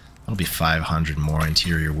 That'll be 500 more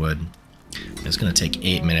interior wood. It's going to take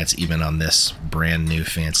 8 minutes even on this brand new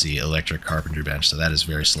fancy electric carpentry bench, so that is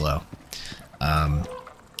very slow.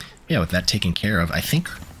 Yeah, with that taken care of, I think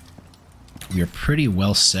we are pretty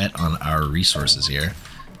well set on our resources here.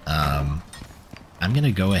 I'm going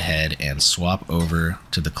to go ahead and swap over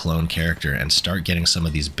to the clone character and start getting some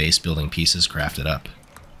of these base building pieces crafted up.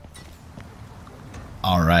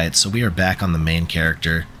 Alright, so we are back on the main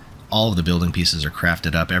character. All of the building pieces are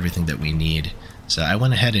crafted up, everything that we need. So I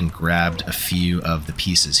went ahead and grabbed a few of the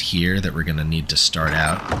pieces here that we're going to need to start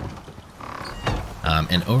out.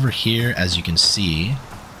 And over here, as you can see,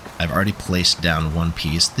 I've already placed down one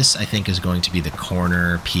piece. This, I think, is going to be the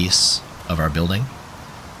corner piece of our building.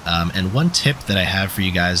 And one tip that I have for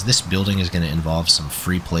you guys, this building is going to involve some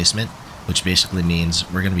free placement, which basically means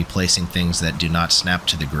we're going to be placing things that do not snap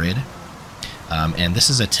to the grid. And this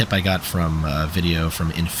is a tip I got from a video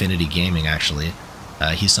from Infinity Gaming, actually.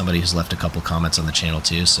 He's somebody who's left a couple comments on the channel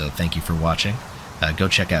too, so thank you for watching. Go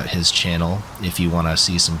check out his channel if you want to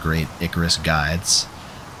see some great Icarus guides.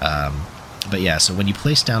 But yeah, so when you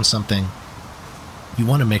place down something, you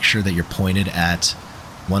want to make sure that you're pointed at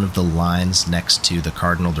one of the lines next to the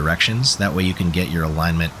cardinal directions. That way you can get your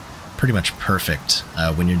alignment pretty much perfect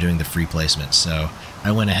when you're doing the free placement. So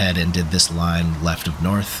I went ahead and did this line left of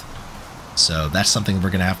north. So that's something we're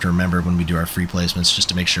going to have to remember when we do our free placements, just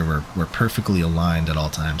to make sure we're perfectly aligned at all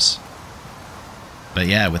times. But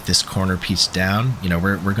yeah, with this corner piece down, you know,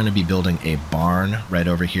 we're going to be building a barn right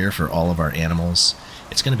over here for all of our animals.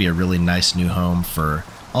 It's going to be a really nice new home for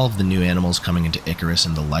all of the new animals coming into Icarus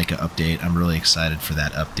and the Leica update. I'm really excited for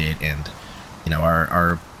that update, and you know,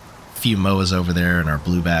 our few Moas over there and our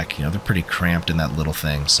blueback, you know, they're pretty cramped in that little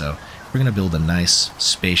thing. So we're going to build a nice,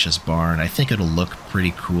 spacious barn. I think it'll look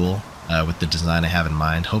pretty cool with the design I have in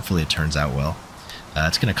mind. Hopefully it turns out well.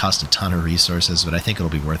 It's going to cost a ton of resources, but I think it'll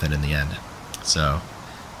be worth it in the end. So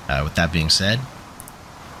with that being said,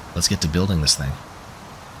 let's get to building this thing.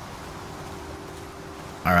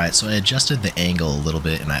 Alright, so I adjusted the angle a little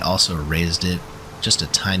bit, and I also raised it just a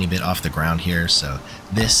tiny bit off the ground here. So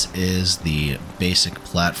this is the basic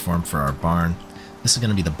platform for our barn. This is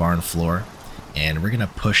going to be the barn floor. and we're going to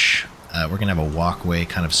push, we're going to have a walkway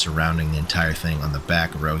kind of surrounding the entire thing on the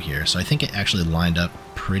back row here. So I think it actually lined up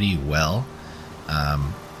pretty well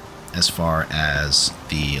as far as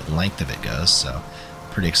the length of it goes. So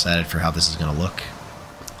pretty excited for how this is going to look.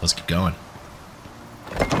 Let's get going.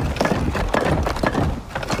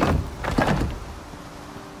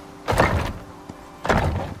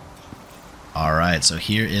 Alright, so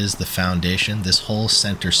here is the foundation. This whole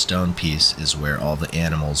center stone piece is where all the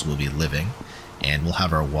animals will be living, and we'll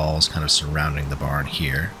have our walls kind of surrounding the barn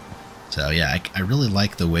here. So yeah, I really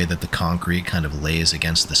like the way that the concrete kind of lays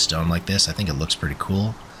against the stone like this. I think it looks pretty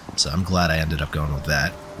cool, so I'm glad I ended up going with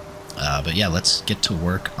that. But yeah, let's get to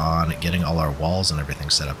work on getting all our walls and everything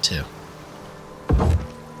set up too.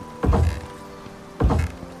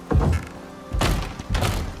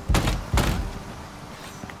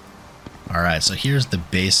 Alright, so here's the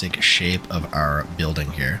basic shape of our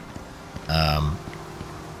building here.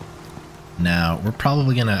 Now, we're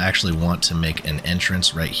probably going to actually want to make an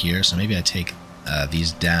entrance right here, so maybe I take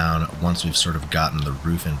these down once we've sort of gotten the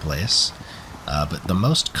roof in place. But the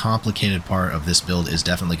most complicated part of this build is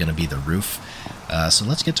definitely going to be the roof. So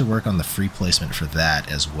let's get to work on the free placement for that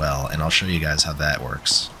as well, and I'll show you guys how that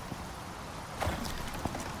works.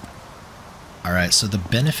 Alright, so the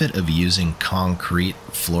benefit of using concrete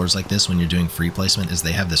floors like this when you're doing free placement is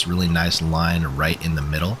they have this really nice line right in the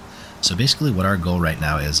middle. So basically what our goal right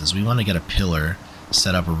now is we want to get a pillar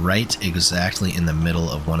set up right exactly in the middle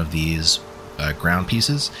of one of these ground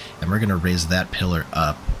pieces, and we're going to raise that pillar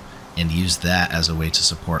up and use that as a way to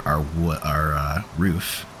support our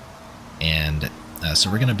roof. And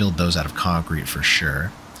so we're going to build those out of concrete for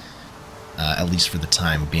sure, at least for the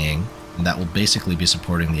time being. And that will basically be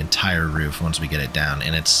supporting the entire roof once we get it down.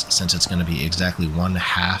 And since it's going to be exactly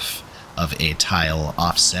 1/2 of a tile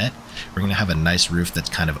offset, we're going to have a nice roof that's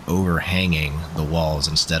kind of overhanging the walls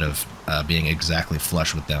instead of being exactly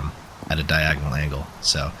flush with them at a diagonal angle.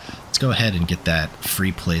 So let's go ahead and get that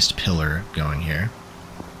free placed pillar going here.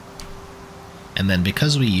 And then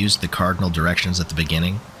because we used the cardinal directions at the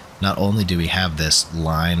beginning, not only do we have this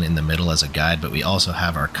line in the middle as a guide, but we also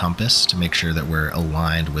have our compass to make sure that we're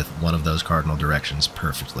aligned with one of those cardinal directions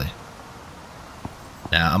perfectly.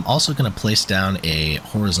 Now, I'm also going to place down a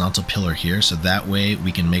horizontal pillar here, so that way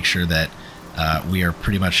we can make sure that we are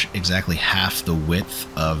pretty much exactly half the width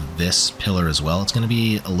of this pillar as well. It's going to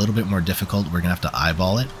be a little bit more difficult. We're going to have to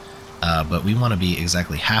eyeball it, but we want to be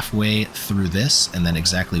exactly halfway through this and then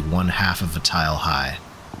exactly 1/2 of a tile high,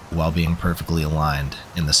 while being perfectly aligned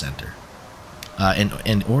in the center.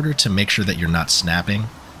 In order to make sure that you're not snapping,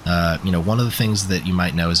 one of the things that you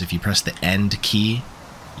might know is if you press the end key,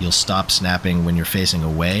 you'll stop snapping when you're facing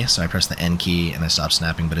away. So I press the end key and I stop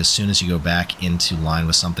snapping, but as soon as you go back into line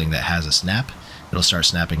with something that has a snap, it'll start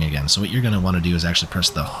snapping again. So what you're going to want to do is actually press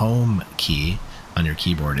the home key on your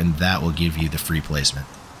keyboard, and that will give you the free placement.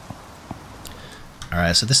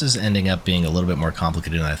 Alright, so this is ending up being a little bit more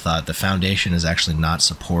complicated than I thought. The foundation is actually not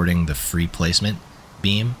supporting the free placement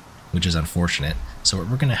beam, which is unfortunate. So what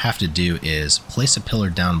we're going to have to do is place a pillar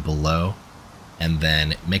down below and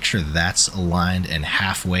then make sure that's aligned and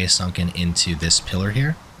halfway sunken into this pillar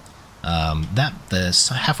here.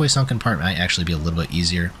 The halfway sunken part might actually be a little bit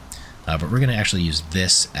easier, but we're going to actually use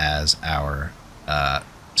this as our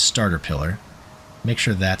starter pillar. Make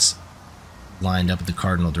sure that's lined up with the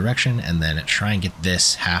cardinal direction, and then try and get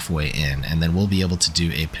this halfway in, and then we'll be able to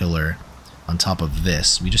do a pillar on top of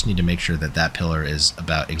this. We just need to make sure that that pillar is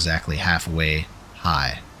about exactly halfway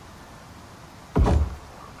high. So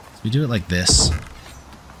we do it like this,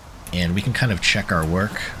 and we can kind of check our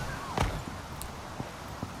work.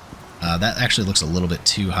 That actually looks a little bit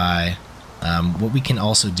too high. What we can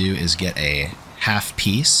also do is get a half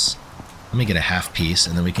piece. Let me get a half piece,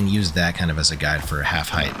 and then we can use that kind of as a guide for half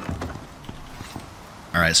height.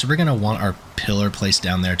 Alright, so we're going to want our pillar placed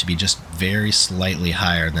down there to be just very slightly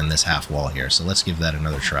higher than this half wall here, so let's give that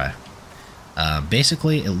another try.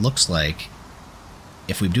 Basically, it looks like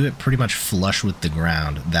if we do it pretty much flush with the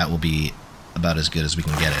ground, that will be about as good as we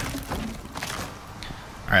can get it.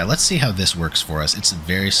 Alright, let's see how this works for us. It's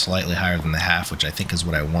very slightly higher than the half, which I think is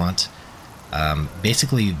what I want.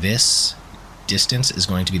 Basically, this distance is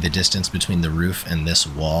going to be the distance between the roof and this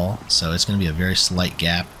wall, so it's going to be a very slight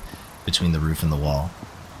gap between the roof and the wall.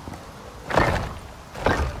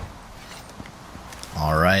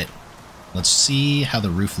 Alright, let's see how the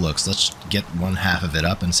roof looks. Let's get 1/2 of it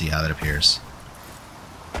up and see how it appears.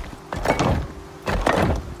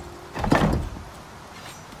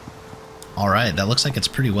 Alright, that looks like it's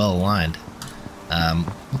pretty well aligned.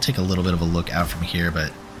 We'll take a little bit of a look out from here,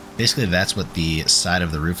 but basically that's what the side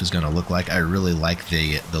of the roof is going to look like. I really like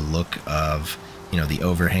the look of you know, the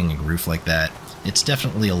overhanging roof like that, it's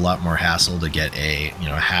definitely a lot more hassle to get a, you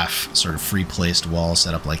know, half sort of free placed wall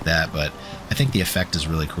set up like that, but I think the effect is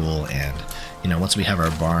really cool, and you know, once we have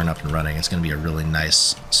our barn up and running, it's going to be a really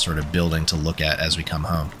nice sort of building to look at as we come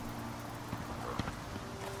home.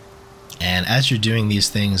 And as you're doing these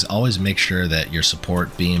things, always make sure that your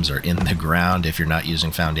support beams are in the ground if you're not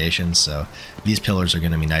using foundations, so these pillars are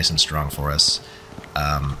going to be nice and strong for us.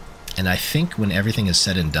 And I think when everything is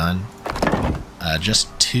said and done, just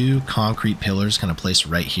 2 concrete pillars kind of placed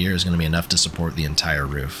right here is going to be enough to support the entire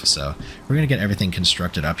roof. So we're going to get everything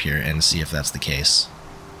constructed up here and see if that's the case.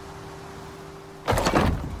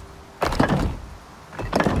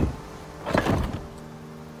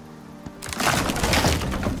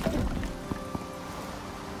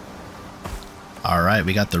 Alright,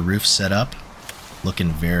 we got the roof set up, looking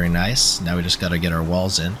very nice. Now we just got to get our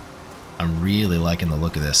walls in. I'm really liking the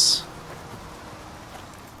look of this.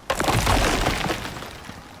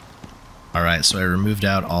 Alright, so I removed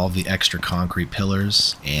out all of the extra concrete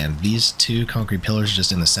pillars, and these 2 concrete pillars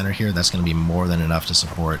just in the center here, that's going to be more than enough to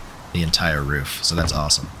support the entire roof, so that's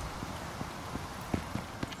awesome.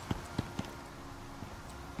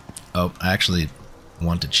 Oh, I actually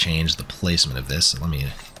want to change the placement of this, so let me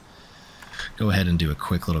go ahead and do a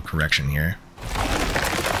quick little correction here.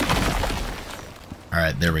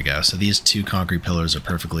 Alright, there we go. So these 2 concrete pillars are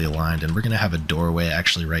perfectly aligned, and we're going to have a doorway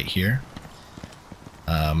actually right here.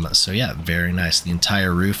 So yeah, very nice. The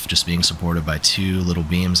entire roof just being supported by 2 little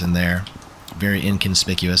beams in there. Very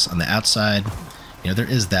inconspicuous. On the outside, you know, there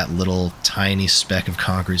is that little tiny speck of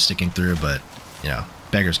concrete sticking through, but, you know,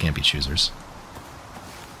 beggars can't be choosers.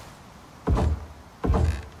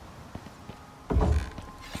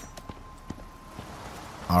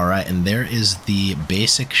 Alright, and there is the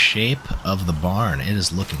basic shape of the barn. It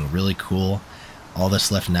is looking really cool. All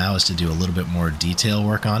that's left now is to do a little bit more detail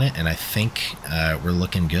work on it, and I think we're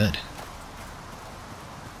looking good.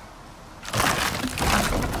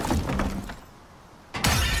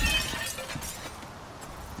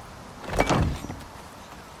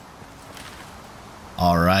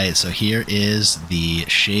 Alright, so here is the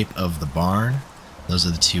shape of the barn. Those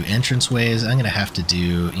are the 2 entranceways. I'm going to have to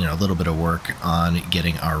do, you know, a little bit of work on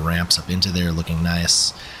getting our ramps up into there looking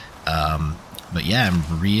nice. But yeah,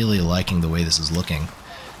 I'm really liking the way this is looking.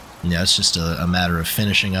 You know, it's just a matter of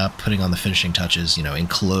finishing up, putting on the finishing touches, you know,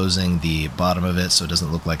 enclosing the bottom of it so it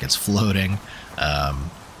doesn't look like it's floating.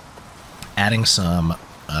 Adding some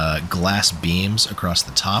glass beams across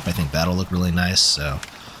the top, I think that'll look really nice. So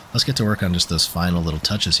let's get to work on just those final little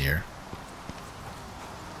touches here.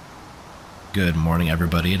 Good morning,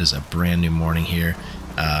 everybody. It is a brand new morning here.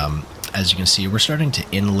 As you can see, we're starting to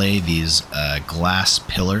inlay these glass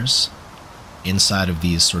pillars inside of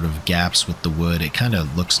these sort of gaps with the wood. It kind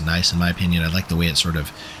of looks nice in my opinion. I like the way it sort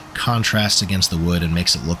of contrasts against the wood and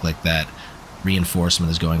makes it look like that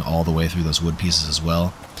reinforcement is going all the way through those wood pieces as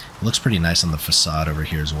well. It looks pretty nice on the facade over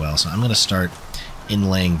here as well. So I'm going to start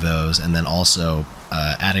inlaying those, and then also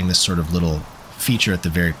adding this sort of little feature at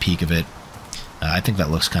the very peak of it. I think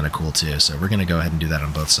that looks kind of cool too, so we're going to go ahead and do that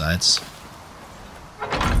on both sides.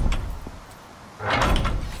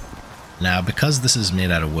 Now, because this is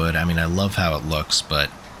made out of wood, I mean, I love how it looks,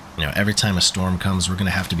 but, you know, every time a storm comes, we're going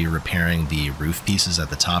to have to be repairing the roof pieces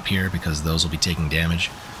at the top here, because those will be taking damage.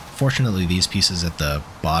 Fortunately, these pieces at the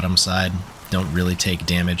bottom side don't really take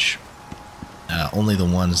damage. Only the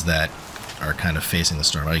ones that are kind of facing the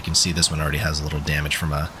storm. Oh, you can see this one already has a little damage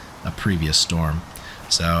from a previous storm.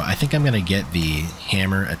 So I think I'm going to get the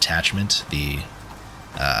hammer attachment, the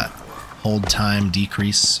hold time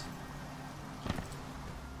decrease.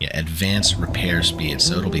 Yeah, advanced repair speed,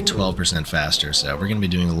 so it'll be 12% faster. So we're going to be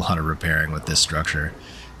doing a lot of repairing with this structure.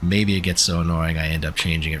 Maybe it gets so annoying I end up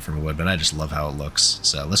changing it from wood, but I just love how it looks.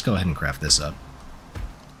 So let's go ahead and craft this up.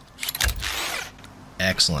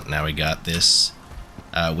 Excellent, now we got this.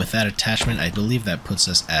 With that attachment, I believe that puts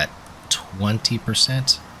us at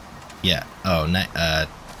 20%. Yeah, oh,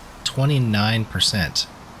 29%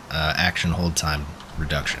 action hold time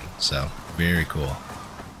reduction, so very cool.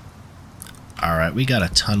 Alright, we got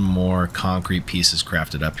a ton more concrete pieces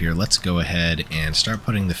crafted up here. Let's go ahead and start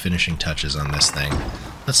putting the finishing touches on this thing.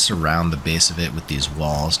 Let's surround the base of it with these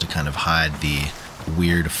walls to kind of hide the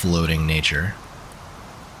weird floating nature.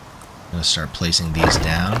 I'm going to start placing these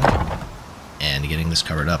down and getting this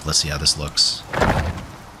covered up. Let's see how this looks.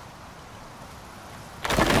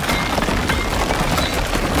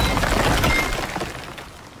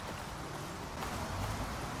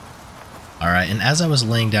 Alright, and as I was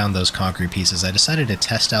laying down those concrete pieces, I decided to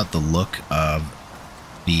test out the look of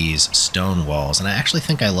these stone walls, and I actually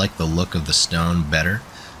think I like the look of the stone better.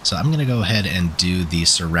 So I'm going to go ahead and do the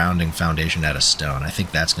surrounding foundation out of stone. I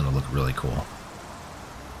think that's going to look really cool.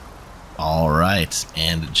 Alright,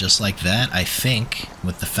 and just like that, I think,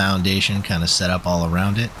 with the foundation kind of set up all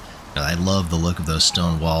around it, I love the look of those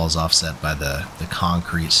stone walls offset by the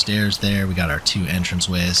concrete stairs there. We got our 2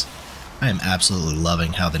 entranceways. I am absolutely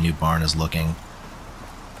loving how the new barn is looking.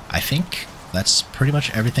 I think that's pretty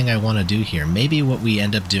much everything I want to do here. Maybe what we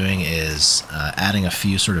end up doing is adding a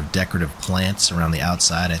few sort of decorative plants around the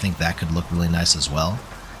outside. I think that could look really nice as well.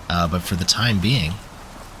 But for the time being,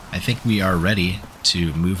 I think we are ready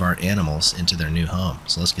to move our animals into their new home.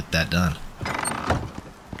 So let's get that done.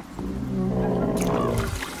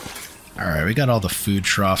 Alright, we got all the food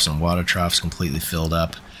troughs and water troughs completely filled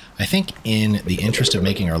up. I think in the interest of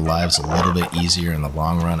making our lives a little bit easier in the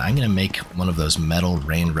long run, I'm going to make one of those metal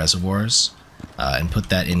rain reservoirs and put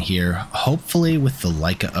that in here. Hopefully with the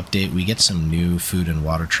Leica update we get some new food and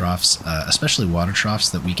water troughs, especially water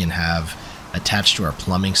troughs that we can have attached to our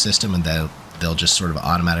plumbing system, and they'll just sort of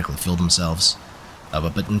automatically fill themselves.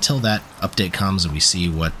 But until that update comes and we see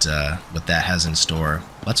what that has in store,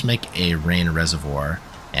 let's make a rain reservoir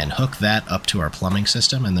and hook that up to our plumbing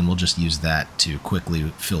system, and then we'll just use that to quickly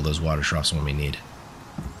fill those water troughs when we need.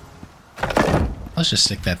 Let's just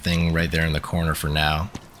stick that thing right there in the corner for now,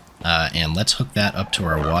 and let's hook that up to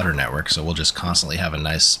our water network, so we'll just constantly have a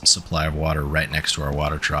nice supply of water right next to our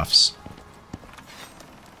water troughs.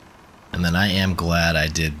 And then I am glad I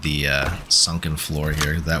did the sunken floor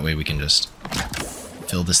here, that way we can just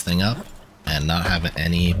fill this thing up and not have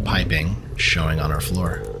any piping showing on our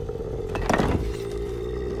floor.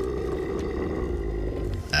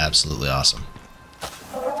 Absolutely awesome.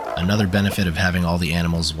 Another benefit of having all the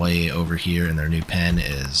animals way over here in their new pen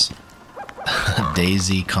is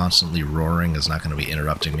Daisy constantly roaring is not going to be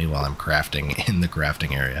interrupting me while I'm crafting in the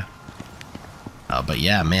crafting area. But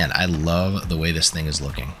yeah, man, I love the way this thing is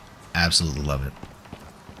looking. Absolutely love it.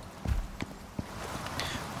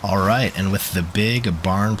 Alright, and with the big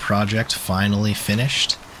barn project finally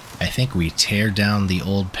finished, I think we tear down the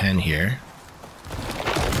old pen here.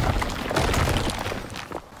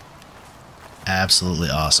 Absolutely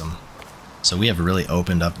awesome. So we have really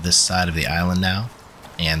opened up this side of the island now,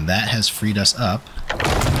 and that has freed us up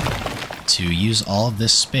to use all of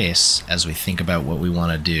this space as we think about what we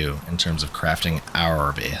want to do in terms of crafting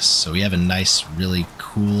our base. So we have a nice, really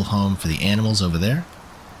cool home for the animals over there.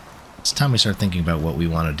 It's time we start thinking about what we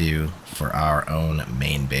want to do for our own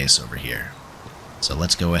main base over here. So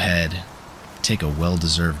let's go ahead, take a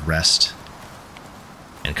well-deserved rest,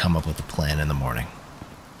 and come up with a plan in the morning.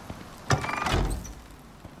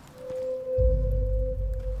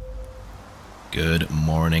 Good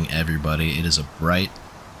morning, everybody. It is a bright,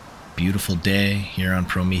 beautiful day here on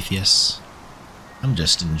Prometheus. I'm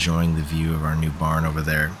just enjoying the view of our new barn over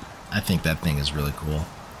there. I think that thing is really cool.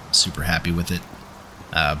 Super happy with it.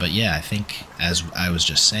 But yeah, I think, as I was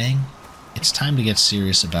just saying, it's time to get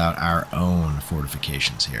serious about our own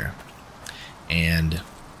fortifications here. And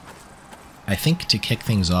I think to kick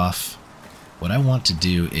things off, what I want to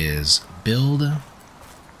do is build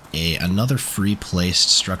another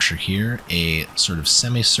free-placed structure here, a sort of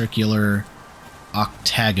semicircular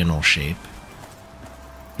octagonal shape.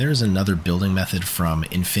 There's another building method from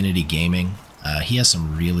Infinity Gaming. He has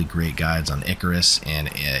some really great guides on Icarus, and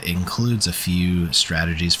it includes a few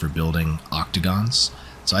strategies for building octagons.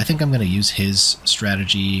 So I think I'm going to use his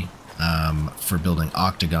strategy for building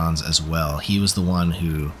octagons as well. He was the one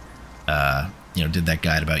who did that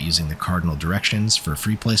guide about using the cardinal directions for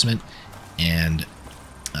free placement, and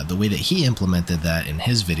the way that he implemented that in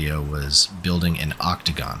his video was building an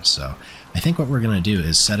octagon. So I think what we're going to do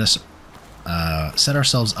is set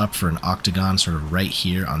ourselves up for an octagon sort of right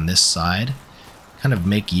here on this side, kind of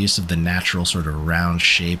make use of the natural sort of round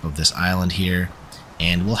shape of this island here,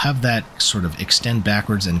 and we'll have that sort of extend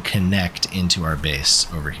backwards and connect into our base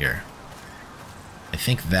over here. I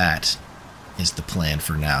think that is the plan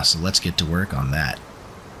for now, so let's get to work on that.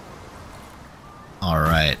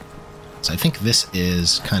 Alright. So I think this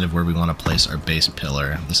is kind of where we want to place our base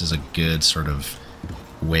pillar. This is a good sort of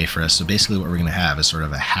way for us. So basically what we're going to have is sort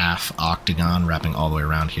of a half octagon wrapping all the way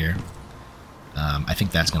around here. I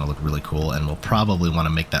think that's going to look really cool, and we'll probably want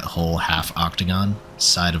to make that whole half octagon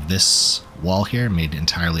side of this wall here made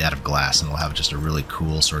entirely out of glass, and we'll have just a really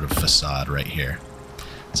cool sort of facade right here.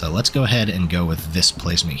 So let's go ahead and go with this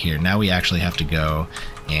placement here. Now we actually have to go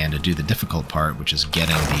and do the difficult part, which is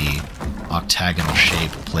getting the octagonal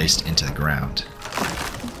shape placed into the ground.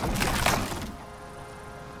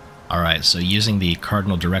 Alright, so using the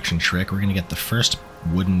cardinal direction trick, we're going to get the first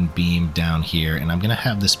wooden beam down here, and I'm going to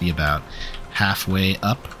have this be about halfway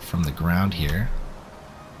up from the ground here.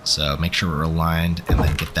 So make sure we're aligned and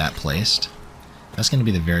then get that placed. That's going to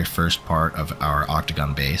be the very first part of our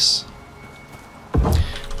octagon base.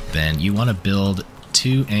 Then you want to build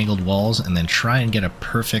 2 angled walls and then try and get a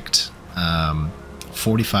perfect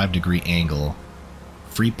 45-degree angle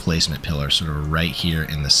free placement pillar sort of right here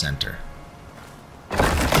in the center.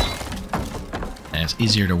 And it's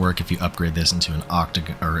easier to work if you upgrade this into an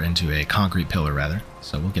octagon, or into a concrete pillar rather.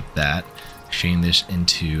 So we'll get that, chain this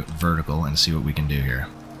into vertical and see what we can do here.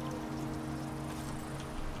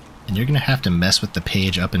 And you're going to have to mess with the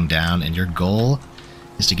page up and down, and your goal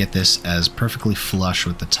is to get this as perfectly flush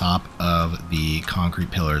with the top of the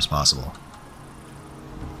concrete pillar as possible.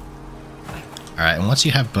 Alright, and once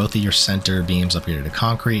you have both of your center beams up here to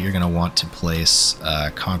concrete, you're going to want to place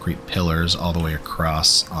concrete pillars all the way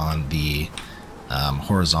across on the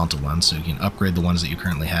horizontal ones, so you can upgrade the ones that you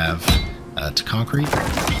currently have to concrete.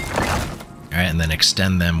 Alright, and then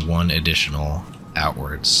extend them 1 additional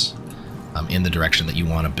outwards in the direction that you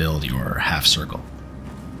want to build your half circle.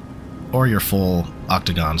 Or your full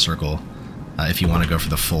octagon circle if you want to go for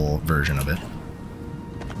the full version of it.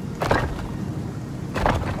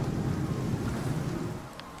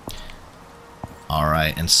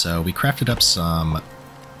 Alright, and so we crafted up some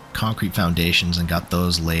concrete foundations and got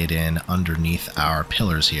those laid in underneath our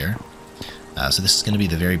pillars here. So this is going to be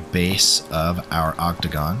the very base of our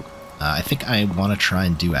octagon. I think I want to try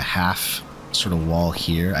and do a half sort of wall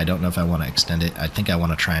here. I don't know if I want to extend it. I think I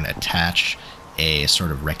want to try and attach a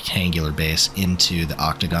sort of rectangular base into the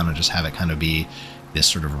octagon and just have it kind of be this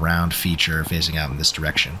sort of round feature facing out in this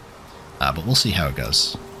direction. But we'll see how it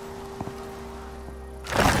goes.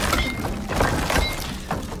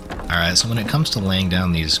 Alright, so when it comes to laying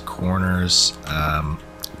down these corners,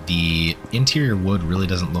 the interior wood really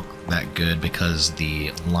doesn't look that good because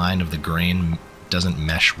the line of the grain doesn't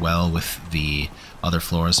mesh well with the other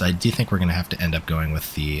floors. So I do think we're going to have to end up going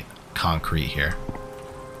with the concrete here.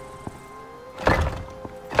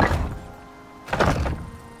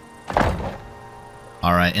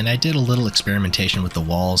 Alright, and I did a little experimentation with the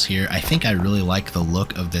walls here. I think I really like the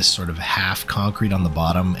look of this sort of half concrete on the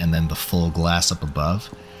bottom and then the full glass up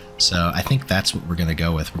above. So I think that's what we're going to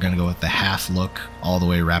go with. We're going to go with the half look all the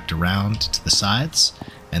way wrapped around to the sides,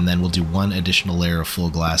 and then we'll do 1 additional layer of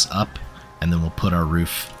full glass up, and then we'll put our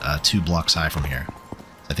roof 2 blocks high from here.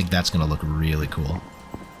 I think that's going to look really cool.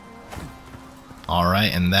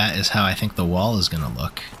 Alright, and that is how I think the wall is going to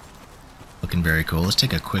look. Looking very cool. Let's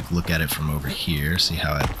take a quick look at it from over here, see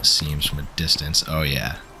how it seems from a distance. Oh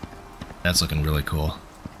yeah, that's looking really cool.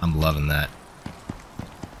 I'm loving that.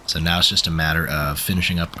 So now it's just a matter of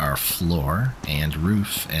finishing up our floor and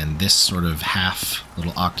roof, and this sort of half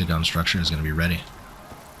little octagon structure is going to be ready.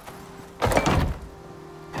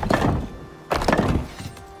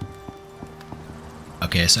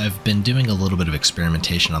 Okay, so I've been doing a little bit of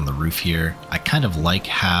experimentation on the roof here. I kind of like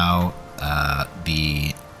how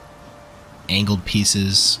the angled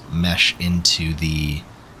pieces mesh into the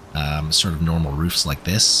sort of normal roofs like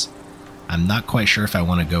this. I'm not quite sure if I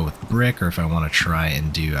want to go with brick or if I want to try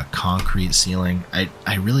and do a concrete ceiling.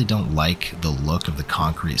 I really don't like the look of the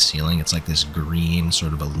concrete ceiling. It's like this green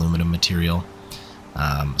sort of aluminum material.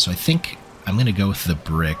 So I think I'm going to go with the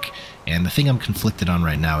brick. And the thing I'm conflicted on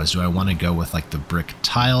right now is, do I want to go with like the brick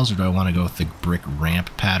tiles or do I want to go with the brick ramp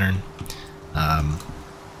pattern?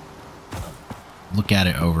 Look at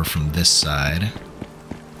it over from this side.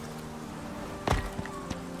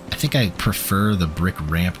 I think I prefer the brick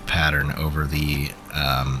ramp pattern over the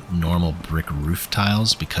normal brick roof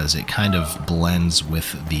tiles because it kind of blends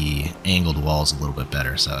with the angled walls a little bit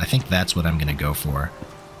better. So I think that's what I'm going to go for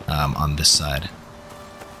on this side.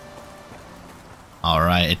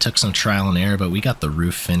 Alright, it took some trial and error, but we got the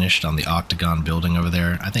roof finished on the octagon building over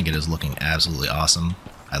there. I think it is looking absolutely awesome.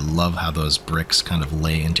 I love how those bricks kind of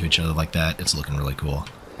lay into each other like that. It's looking really cool.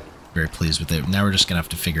 Very pleased with it. Now we're just going to have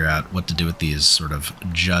to figure out what to do with these sort of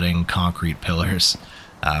jutting concrete pillars.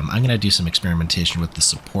 I'm going to do some experimentation with the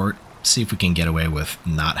support, see if we can get away with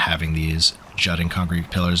not having these jutting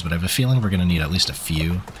concrete pillars, but I have a feeling we're going to need at least a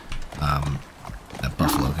few. That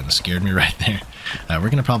buffalo kind of scared me right there. We're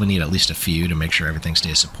going to probably need at least a few to make sure everything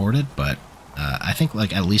stays supported, but I think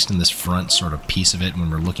like at least in this front sort of piece of it,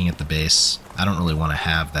 when we're looking at the base, I don't really want to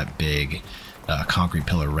have that big concrete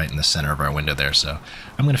pillar right in the center of our window there, so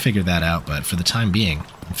I'm going to figure that out. But for the time being,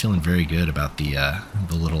 I'm feeling very good about the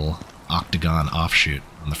little octagon offshoot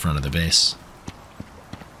on the front of the base.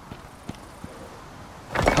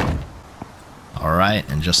 Alright,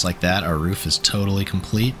 and just like that, our roof is totally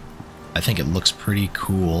complete. I think it looks pretty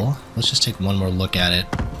cool. Let's just take one more look at it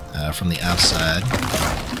from the outside.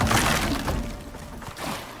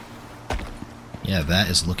 Yeah, that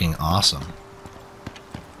is looking awesome.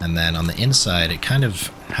 And then on the inside, it kind of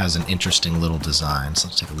has an interesting little design. So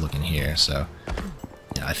let's take a look in here. So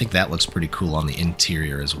yeah, I think that looks pretty cool on the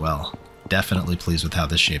interior as well. Definitely pleased with how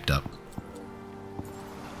this shaped up.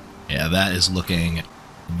 Yeah, that is looking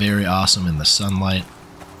very awesome in the sunlight.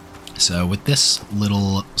 So with this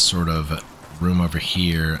little sort of room over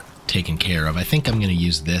here taken care of, I think I'm going to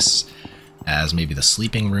use this as maybe the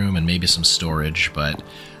sleeping room and maybe some storage, but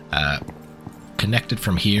connected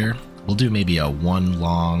from here, we'll do maybe a one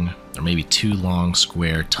long or maybe two long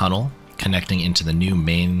square tunnel connecting into the new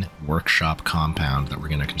main workshop compound that we're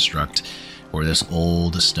going to construct where this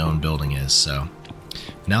old stone building is. So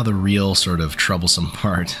now the real sort of troublesome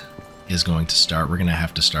part is going to start. We're going to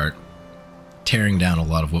have to start tearing down a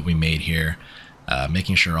lot of what we made here,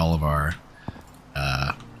 making sure all of our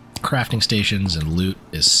crafting stations and loot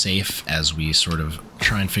is safe as we sort of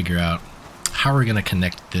try and figure out how we're going to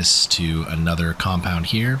connect this to another compound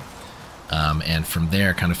here, and from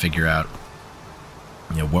there kind of figure out,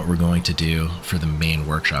 you know, what we're going to do for the main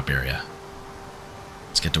workshop area.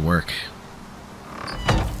 Let's get to work.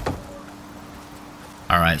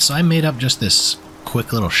 Alright, so I made up just this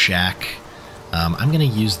quick little shack. I'm going to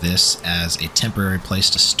use this as a temporary place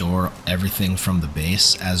to store everything from the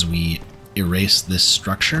base as we erase this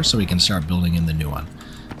structure so we can start building in the new one.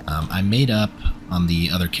 I made up on the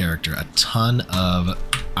other character a ton of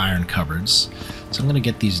iron cupboards, so I'm going to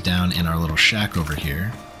get these down in our little shack over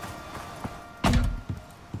here.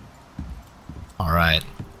 Alright,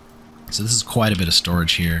 so this is quite a bit of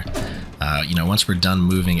storage here. You know, once we're done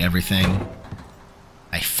moving everything,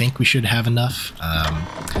 I think we should have enough,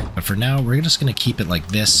 but for now we're just going to keep it like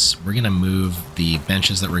this. We're going to move the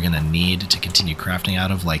benches that we're going to need to continue crafting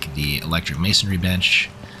out of, like the electric masonry bench,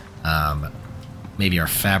 maybe our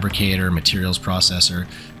fabricator, materials processor.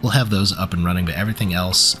 We'll have those up and running, but everything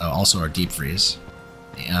else, also our deep freeze.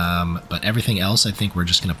 But everything else I think we're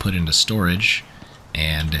just going to put into storage,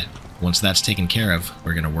 and once that's taken care of,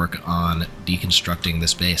 we're going to work on deconstructing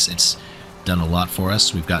this base. It's done a lot for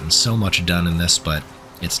us. We've gotten so much done in this, but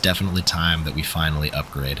it's definitely time that we finally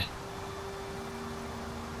upgrade.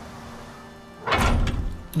 I'm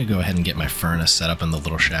going to go ahead and get my furnace set up in the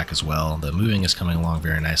little shack as well. The moving is coming along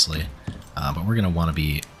very nicely, but we're going to want to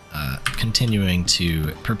be continuing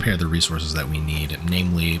to prepare the resources that we need.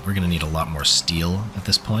 Namely, we're going to need a lot more steel at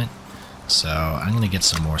this point. So I'm going to get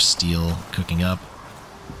some more steel cooking up.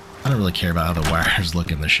 I don't really care about how the wires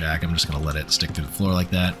look in the shack. I'm just going to let it stick through the floor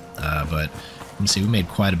like that. But you can see we made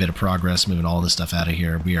quite a bit of progress moving all this stuff out of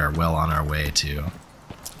here. We are well on our way to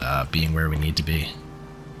being where we need to be.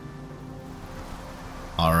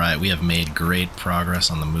 Alright, we have made great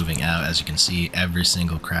progress on the moving out. As you can see, every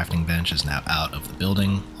single crafting bench is now out of the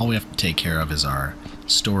building. All we have to take care of is our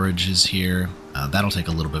storages here. That'll take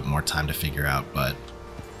a little bit more time to figure out, but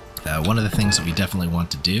one of the things that we definitely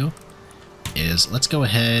want to do is let's go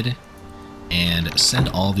ahead and send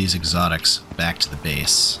all these exotics back to the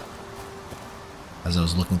base. As I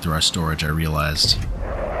was looking through our storage, I realized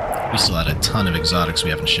we still had a ton of exotics we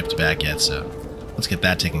haven't shipped back yet, so let's get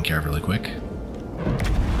that taken care of really quick.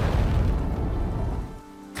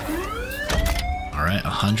 Alright,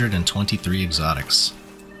 123 exotics.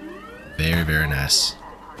 Very, very nice.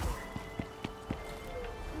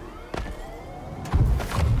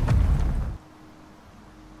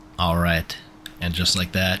 Alright, and just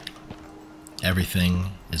like that,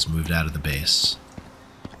 everything is moved out of the base.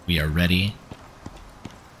 We are ready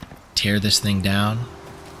to tear this thing down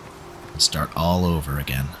and start all over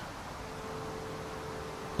again.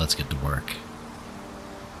 Let's get to work.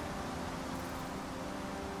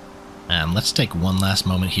 And let's take one last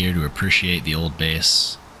moment here to appreciate the old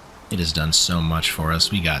base. It has done so much for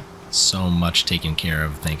us. We got so much taken care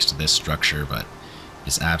of thanks to this structure, but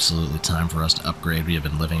it's absolutely time for us to upgrade. We have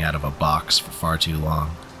been living out of a box for far too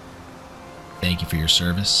long. Thank you for your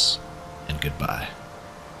service, and goodbye.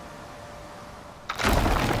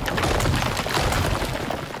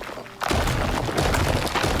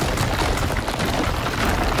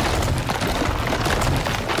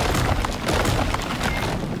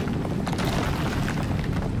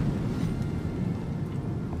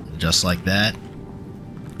 Just like that,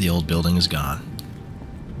 the old building is gone.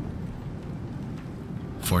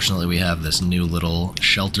 Fortunately, we have this new little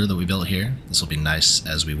shelter that we built here. This will be nice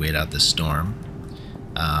as we wait out this storm.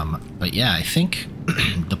 But yeah, I think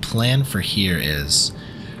the plan for here is,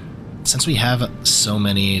 since we have so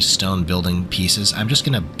many stone building pieces, I'm just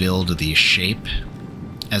going to build the shape,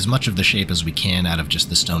 as much of the shape as we can out of just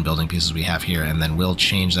the stone building pieces we have here, and then we'll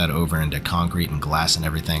change that over into concrete and glass and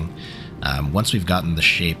everything once we've gotten the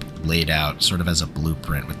shape laid out sort of as a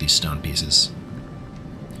blueprint with these stone pieces.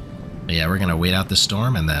 But yeah, we're going to wait out the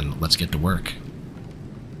storm and then let's get to work.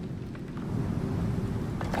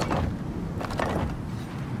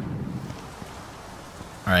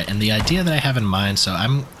 Alright, and the idea that I have in mind, so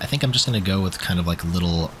I think I'm just going to go with kind of like a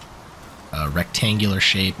little rectangular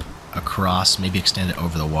shape across, maybe extend it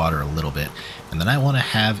over the water a little bit, and then I want to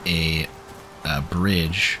have a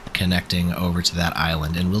bridge connecting over to that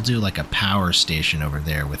island, and we'll do like a power station over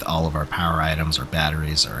there with all of our power items, our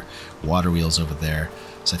batteries, our water wheels over there.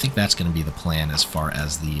 So I think that's going to be the plan as far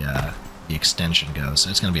as the extension goes. So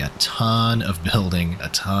it's going to be a ton of building, a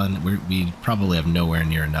ton. We probably have nowhere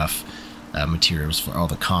near enough materials for all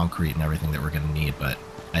the concrete and everything that we're going to need, but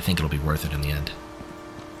I think it'll be worth it in the end.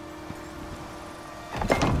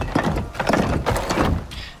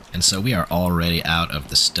 And so we are already out of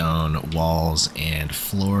the stone walls and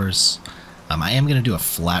floors. I am going to do a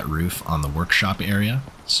flat roof on the workshop area,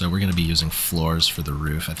 so we're going to be using floors for the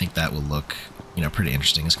roof. I think that will look, you know, pretty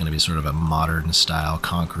interesting. It's going to be sort of a modern style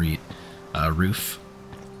concrete roof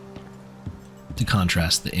to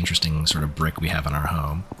contrast the interesting sort of brick we have in our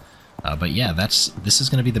home. But yeah, this is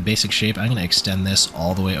going to be the basic shape. I'm going to extend this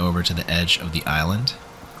all the way over to the edge of the island.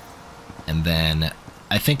 And then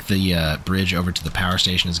I think the bridge over to the power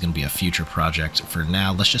station is going to be a future project. For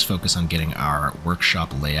now, let's just focus on getting our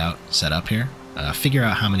workshop layout set up here. Figure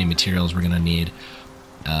out how many materials we're going to need.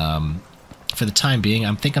 For the time being,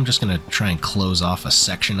 I think I'm just going to try and close off a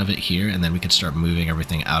section of it here, and then we could start moving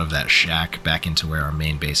everything out of that shack back into where our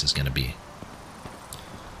main base is going to be.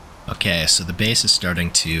 Okay, so the base is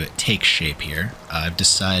starting to take shape here. I've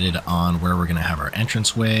decided on where we're going to have our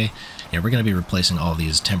entranceway. Yeah, we're going to be replacing all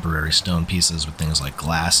these temporary stone pieces with things like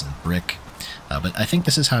glass and brick. But I think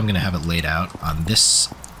this is how I'm going to have it laid out. On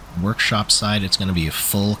this workshop side, it's going to be a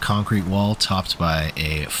full concrete wall topped by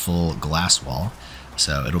a full glass wall.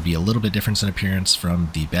 So it'll be a little bit different in appearance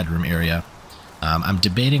from the bedroom area. I'm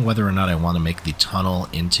debating whether or not I want to make the tunnel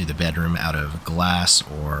into the bedroom out of glass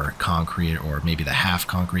or concrete, or maybe the half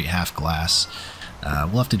concrete, half glass.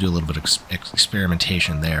 We'll have to do a little bit of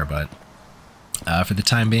experimentation there, but for the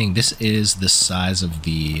time being, this is the size of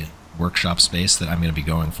the workshop space that I'm going to be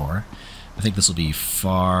going for. I think this will be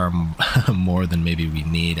far more than maybe we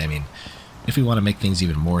need. I mean, if we want to make things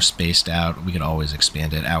even more spaced out, we could always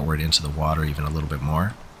expand it outward into the water even a little bit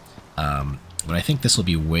more. But I think this will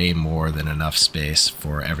be way more than enough space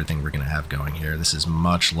for everything we're going to have going here. This is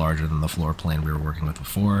much larger than the floor plan we were working with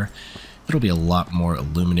before. It'll be a lot more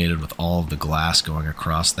illuminated with all of the glass going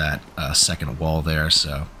across that second wall there.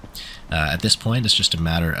 So at this point, it's just a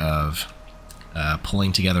matter of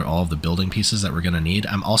pulling together all of the building pieces that we're going to need.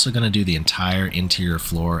 I'm also going to do the entire interior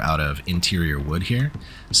floor out of interior wood here.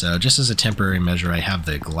 So just as a temporary measure, I have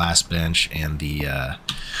the glass bench and the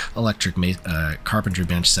electric carpentry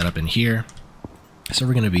bench set up in here. So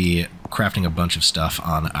we're going to be crafting a bunch of stuff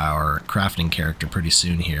on our crafting character pretty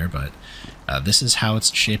soon here, but this is how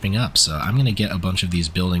it's shaping up. So I'm going to get a bunch of these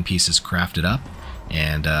building pieces crafted up,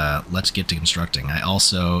 and let's get to constructing. I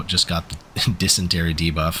also just got the dysentery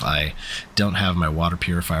debuff. I don't have my water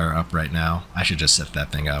purifier up right now. I should just set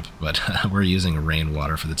that thing up, but we're using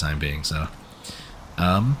rainwater for the time being. So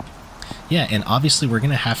yeah, and obviously we're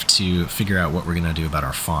going to have to figure out what we're going to do about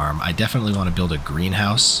our farm. I definitely want to build a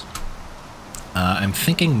greenhouse. I'm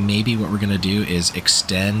thinking maybe what we're going to do is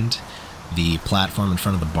extend the platform in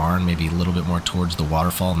front of the barn maybe a little bit more towards the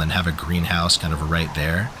waterfall, and then have a greenhouse kind of right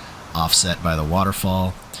there, offset by the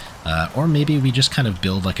waterfall. Or maybe we just kind of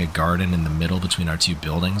build like a garden in the middle between our two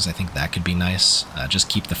buildings. I think that could be nice. Just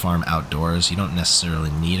keep the farm outdoors. You don't necessarily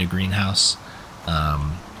need a greenhouse. But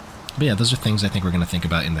yeah, those are things I think we're going to think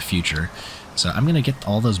about in the future. So I'm going to get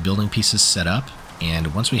all those building pieces set up,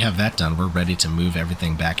 and once we have that done, we're ready to move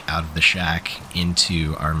everything back out of the shack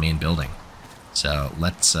into our main building. So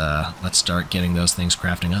let's start getting those things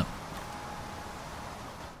crafting up.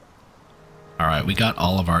 Alright, we got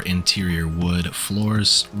all of our interior wood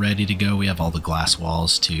floors ready to go. We have all the glass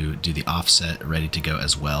walls to do the offset ready to go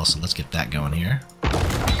as well, so let's get that going here.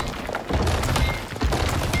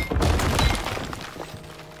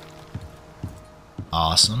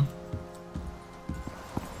 Awesome.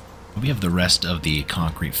 We have the rest of the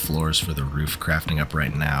concrete floors for the roof crafting up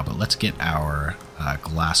right now, but let's get our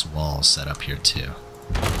glass walls set up here too.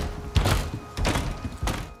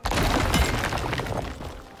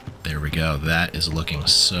 There we go. That is looking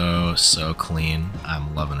so clean.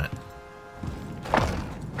 I'm loving it.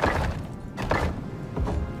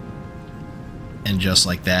 And just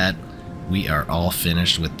like that, we are all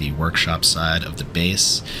finished with the workshop side of the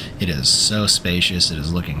base. It is so spacious. It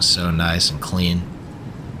is looking so nice and clean.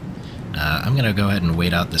 I'm going to go ahead and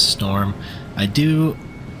wait out this storm. I do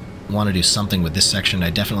want to do something with this section. I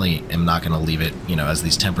definitely am not going to leave it, you know, as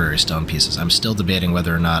these temporary stone pieces. I'm still debating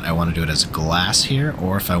whether or not I want to do it as glass here,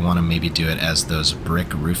 or if I want to maybe do it as those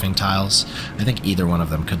brick roofing tiles. I think either one of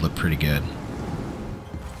them could look pretty good.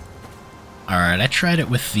 Alright, I tried it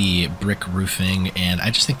with the brick roofing, and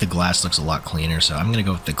I just think the glass looks a lot cleaner, so I'm going to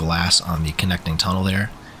go with the glass on the connecting tunnel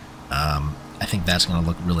there. I think that's going to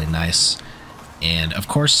look really nice. And of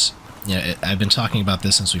course, I've been talking about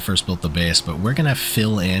this since we first built the base, but we're going to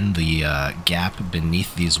fill in the gap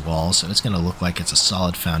beneath these walls, so it's going to look like it's a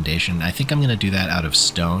solid foundation. I think I'm going to do that out of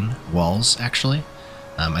stone walls, actually.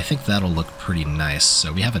 I think that'll look pretty nice.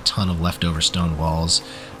 So we have a ton of leftover stone walls.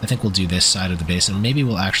 I think we'll do this side of the base, and maybe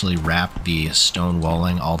we'll actually wrap the stone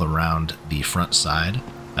walling all around the front side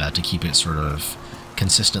to keep it sort of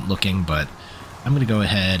consistent looking, but I'm going to go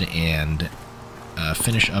ahead and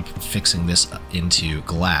finish up fixing this into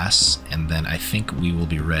glass, and then I think we will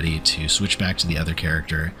be ready to switch back to the other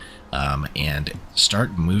character and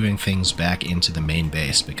start moving things back into the main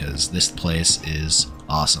base, because this place is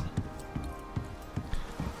awesome.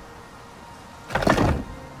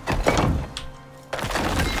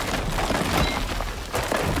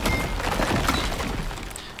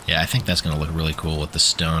 Yeah, I think that's going to look really cool with the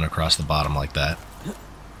stone across the bottom like that.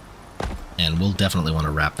 And we'll definitely want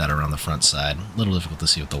to wrap that around the front side. A little difficult to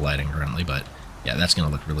see with the lighting currently, but yeah, that's going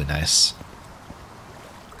to look really nice.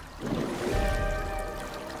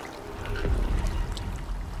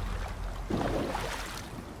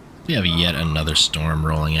 We have yet another storm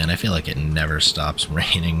rolling in. I feel like it never stops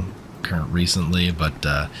raining recently, but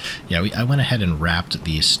yeah, I went ahead and wrapped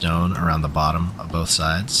the stone around the bottom of both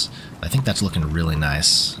sides. I think that's looking really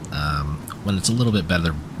nice. When it's a little bit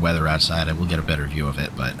better weather outside, I will get a better view of it,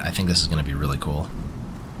 but I think this is going to be really cool.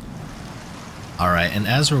 Alright, and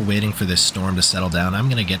as we're waiting for this storm to settle down, I'm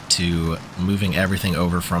going to get to moving everything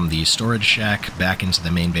over from the storage shack back into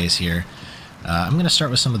the main base here. I'm going to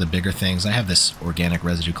start with some of the bigger things. I have this organic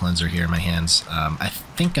residue cleanser here in my hands. I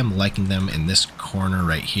think I'm liking them in this corner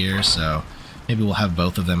right here, so maybe we'll have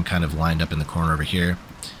both of them kind of lined up in the corner over here.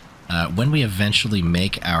 When we eventually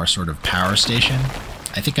make our sort of power station,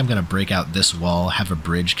 I think I'm going to break out this wall, have a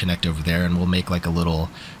bridge connect over there, and we'll make like a little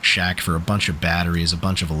shack for a bunch of batteries, a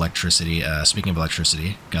bunch of electricity. Speaking of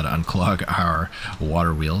electricity, got to unclog our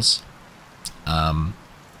water wheels.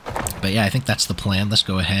 But yeah, I think that's the plan. Let's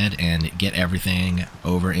go ahead and get everything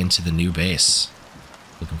over into the new base.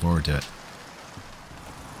 Looking forward to it.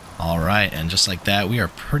 Alright, and just like that, we are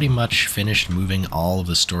pretty much finished moving all of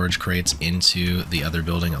the storage crates into the other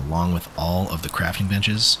building along with all of the crafting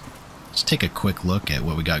benches. Let's take a quick look at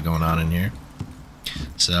what we got going on in here.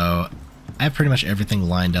 So, I have pretty much everything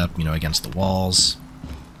lined up, against the walls.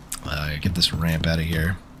 Get this ramp out of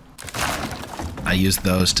here. I use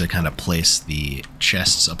those to kind of place the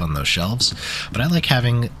chests up on those shelves, but I like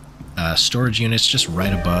having storage units just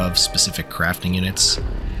right above specific crafting units.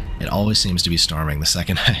 It always seems to be storming the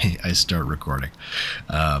second I start recording.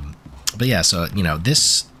 But yeah, so,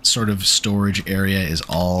 this sort of storage area is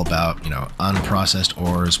all about, unprocessed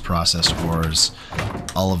ores, processed ores.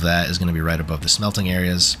 All of that is going to be right above the smelting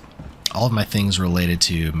areas. All of my things related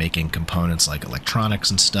to making components like electronics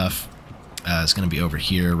and stuff is going to be over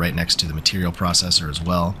here right next to the material processor as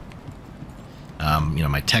well.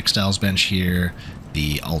 My textiles bench here,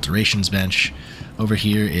 the alterations bench. Over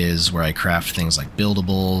here is where I craft things like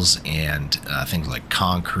buildables and things like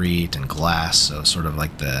concrete and glass, so sort of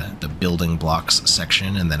like the building blocks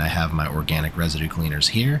section. And then I have my organic residue cleaners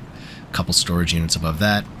here, a couple storage units above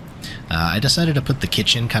that. I decided to put the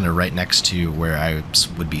kitchen kind of right next to where I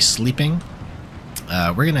would be sleeping.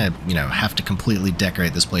 We're gonna, have to completely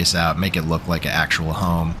decorate this place out, make it look like an actual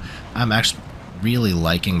home. I'm actually really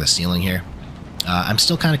liking the ceiling here. I'm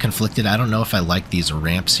still kind of conflicted. I don't know if I like these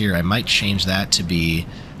ramps here. I might change that to be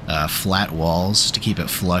flat walls to keep it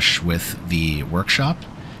flush with the workshop.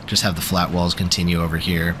 Just have the flat walls continue over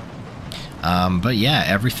here. But yeah,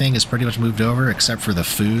 everything is pretty much moved over except for the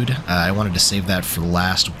food. I wanted to save that for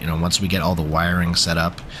last, once we get all the wiring set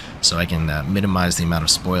up, so I can minimize the amount of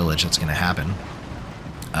spoilage that's going to happen.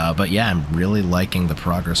 But yeah, I'm really liking the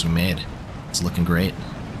progress we made. It's looking great.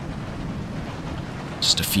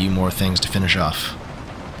 Just a few more things to finish off.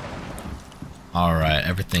 Alright,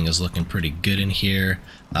 everything is looking pretty good in here.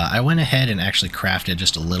 I went ahead and actually crafted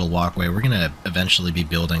just a little walkway. We're going to eventually be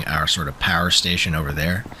building our sort of power station over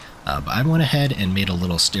there. But I went ahead and made a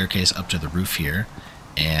little staircase up to the roof here.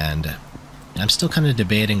 And I'm still kind of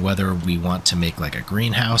debating whether we want to make like a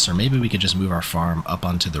greenhouse, or maybe we could just move our farm up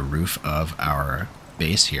onto the roof of our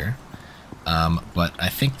base here. But I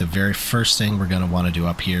think the very first thing we're going to want to do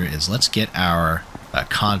up here is let's get our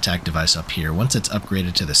contact device up here. Once it's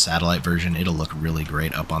upgraded to the satellite version, it'll look really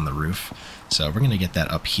great up on the roof. So we're going to get that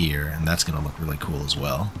up here, and that's going to look really cool as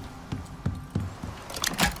well.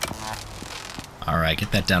 Alright,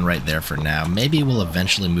 get that down right there for now. Maybe we'll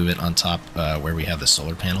eventually move it on top where we have the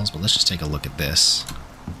solar panels, but let's just take a look at this.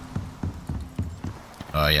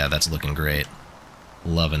 Oh yeah, that's looking great.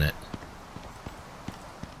 Loving it.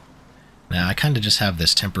 Now, I kind of just have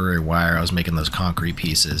this temporary wire. I was making those concrete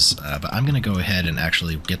pieces, but I'm going to go ahead and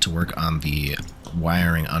actually get to work on the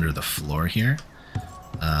wiring under the floor here.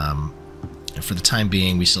 And for the time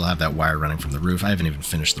being, we still have that wire running from the roof. I haven't even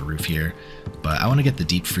finished the roof here, but I want to get the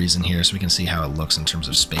deep freeze in here so we can see how it looks in terms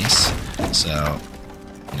of space. So,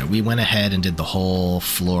 you know, we went ahead and did the whole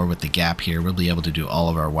floor with the gap here. We'll be able to do all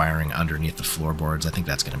of our wiring underneath the floorboards. I think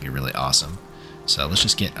that's going to be really awesome. So let's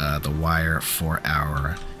just get the wire for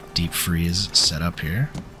our deep freeze set up here.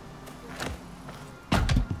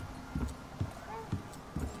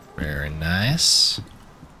 Very nice.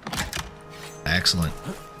 Excellent.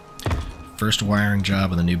 First wiring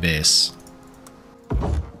job on the new base.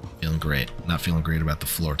 Feeling great. Not feeling great about the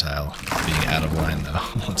floor tile being out of line though.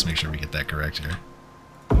 Let's make sure we get that correct here.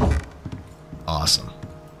 Awesome.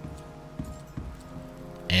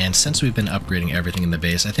 And since we've been upgrading everything in the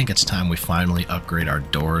base, I think it's time we finally upgrade our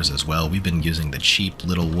doors as well. We've been using the cheap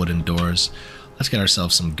little wooden doors. Let's get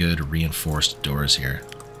ourselves some good reinforced doors here.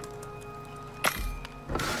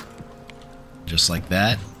 Just like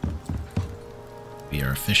that. We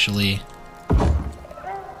are officially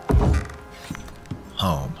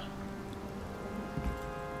home.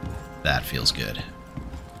 That feels good.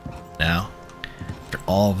 Now, after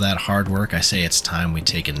all of that hard work, I say it's time we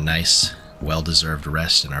take a nice, well-deserved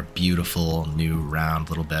rest in our beautiful, new, round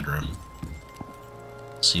little bedroom.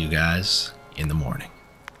 See you guys in the morning.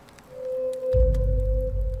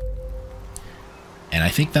 And I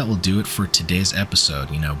think that will do it for today's episode.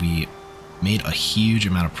 You know, we made a huge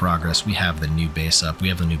amount of progress. We have the new base up. We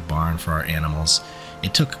have the new barn for our animals.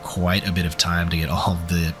 It took quite a bit of time to get all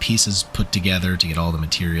the pieces put together, to get all the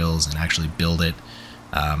materials and actually build it.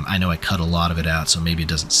 I know I cut a lot of it out, so maybe it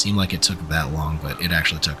doesn't seem like it took that long, but it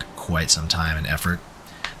actually took quite some time and effort.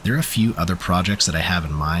 There are a few other projects that I have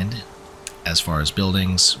in mind. As far as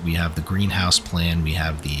buildings, we have the greenhouse plan, we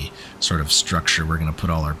have the sort of structure we're going to put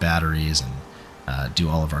all our batteries and do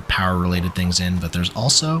all of our power related things in, but there's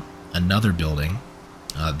also another building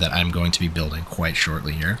that I'm going to be building quite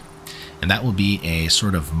shortly here, and that will be a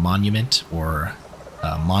sort of monument or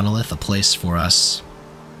monolith, a place for us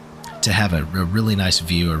to have a really nice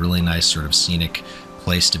view, a really nice sort of scenic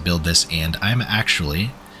place to build this. And I'm actually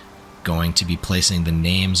going to be placing the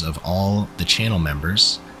names of all the channel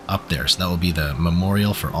members up there. So that will be the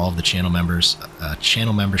memorial for all of the channel members.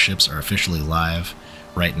 Channel memberships are officially live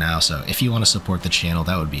right now, so if you want to support the channel,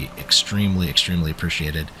 that would be extremely, extremely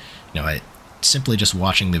appreciated. You know, simply just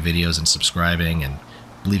watching the videos and subscribing and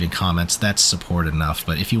leaving comments, that's support enough.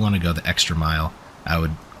 But if you want to go the extra mile, I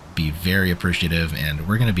would be very appreciative, and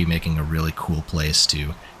we're going to be making a really cool place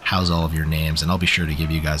to house all of your names, and I'll be sure to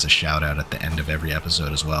give you guys a shout out at the end of every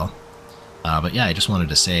episode as well. But yeah, I just wanted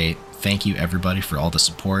to say thank you everybody for all the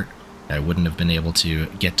support. I wouldn't have been able to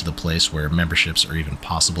get to the place where memberships are even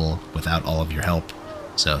possible without all of your help.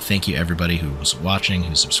 So thank you everybody who was watching,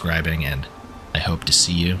 who's subscribing, and I hope to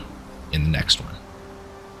see you in the next one.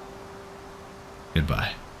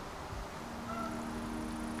 Goodbye.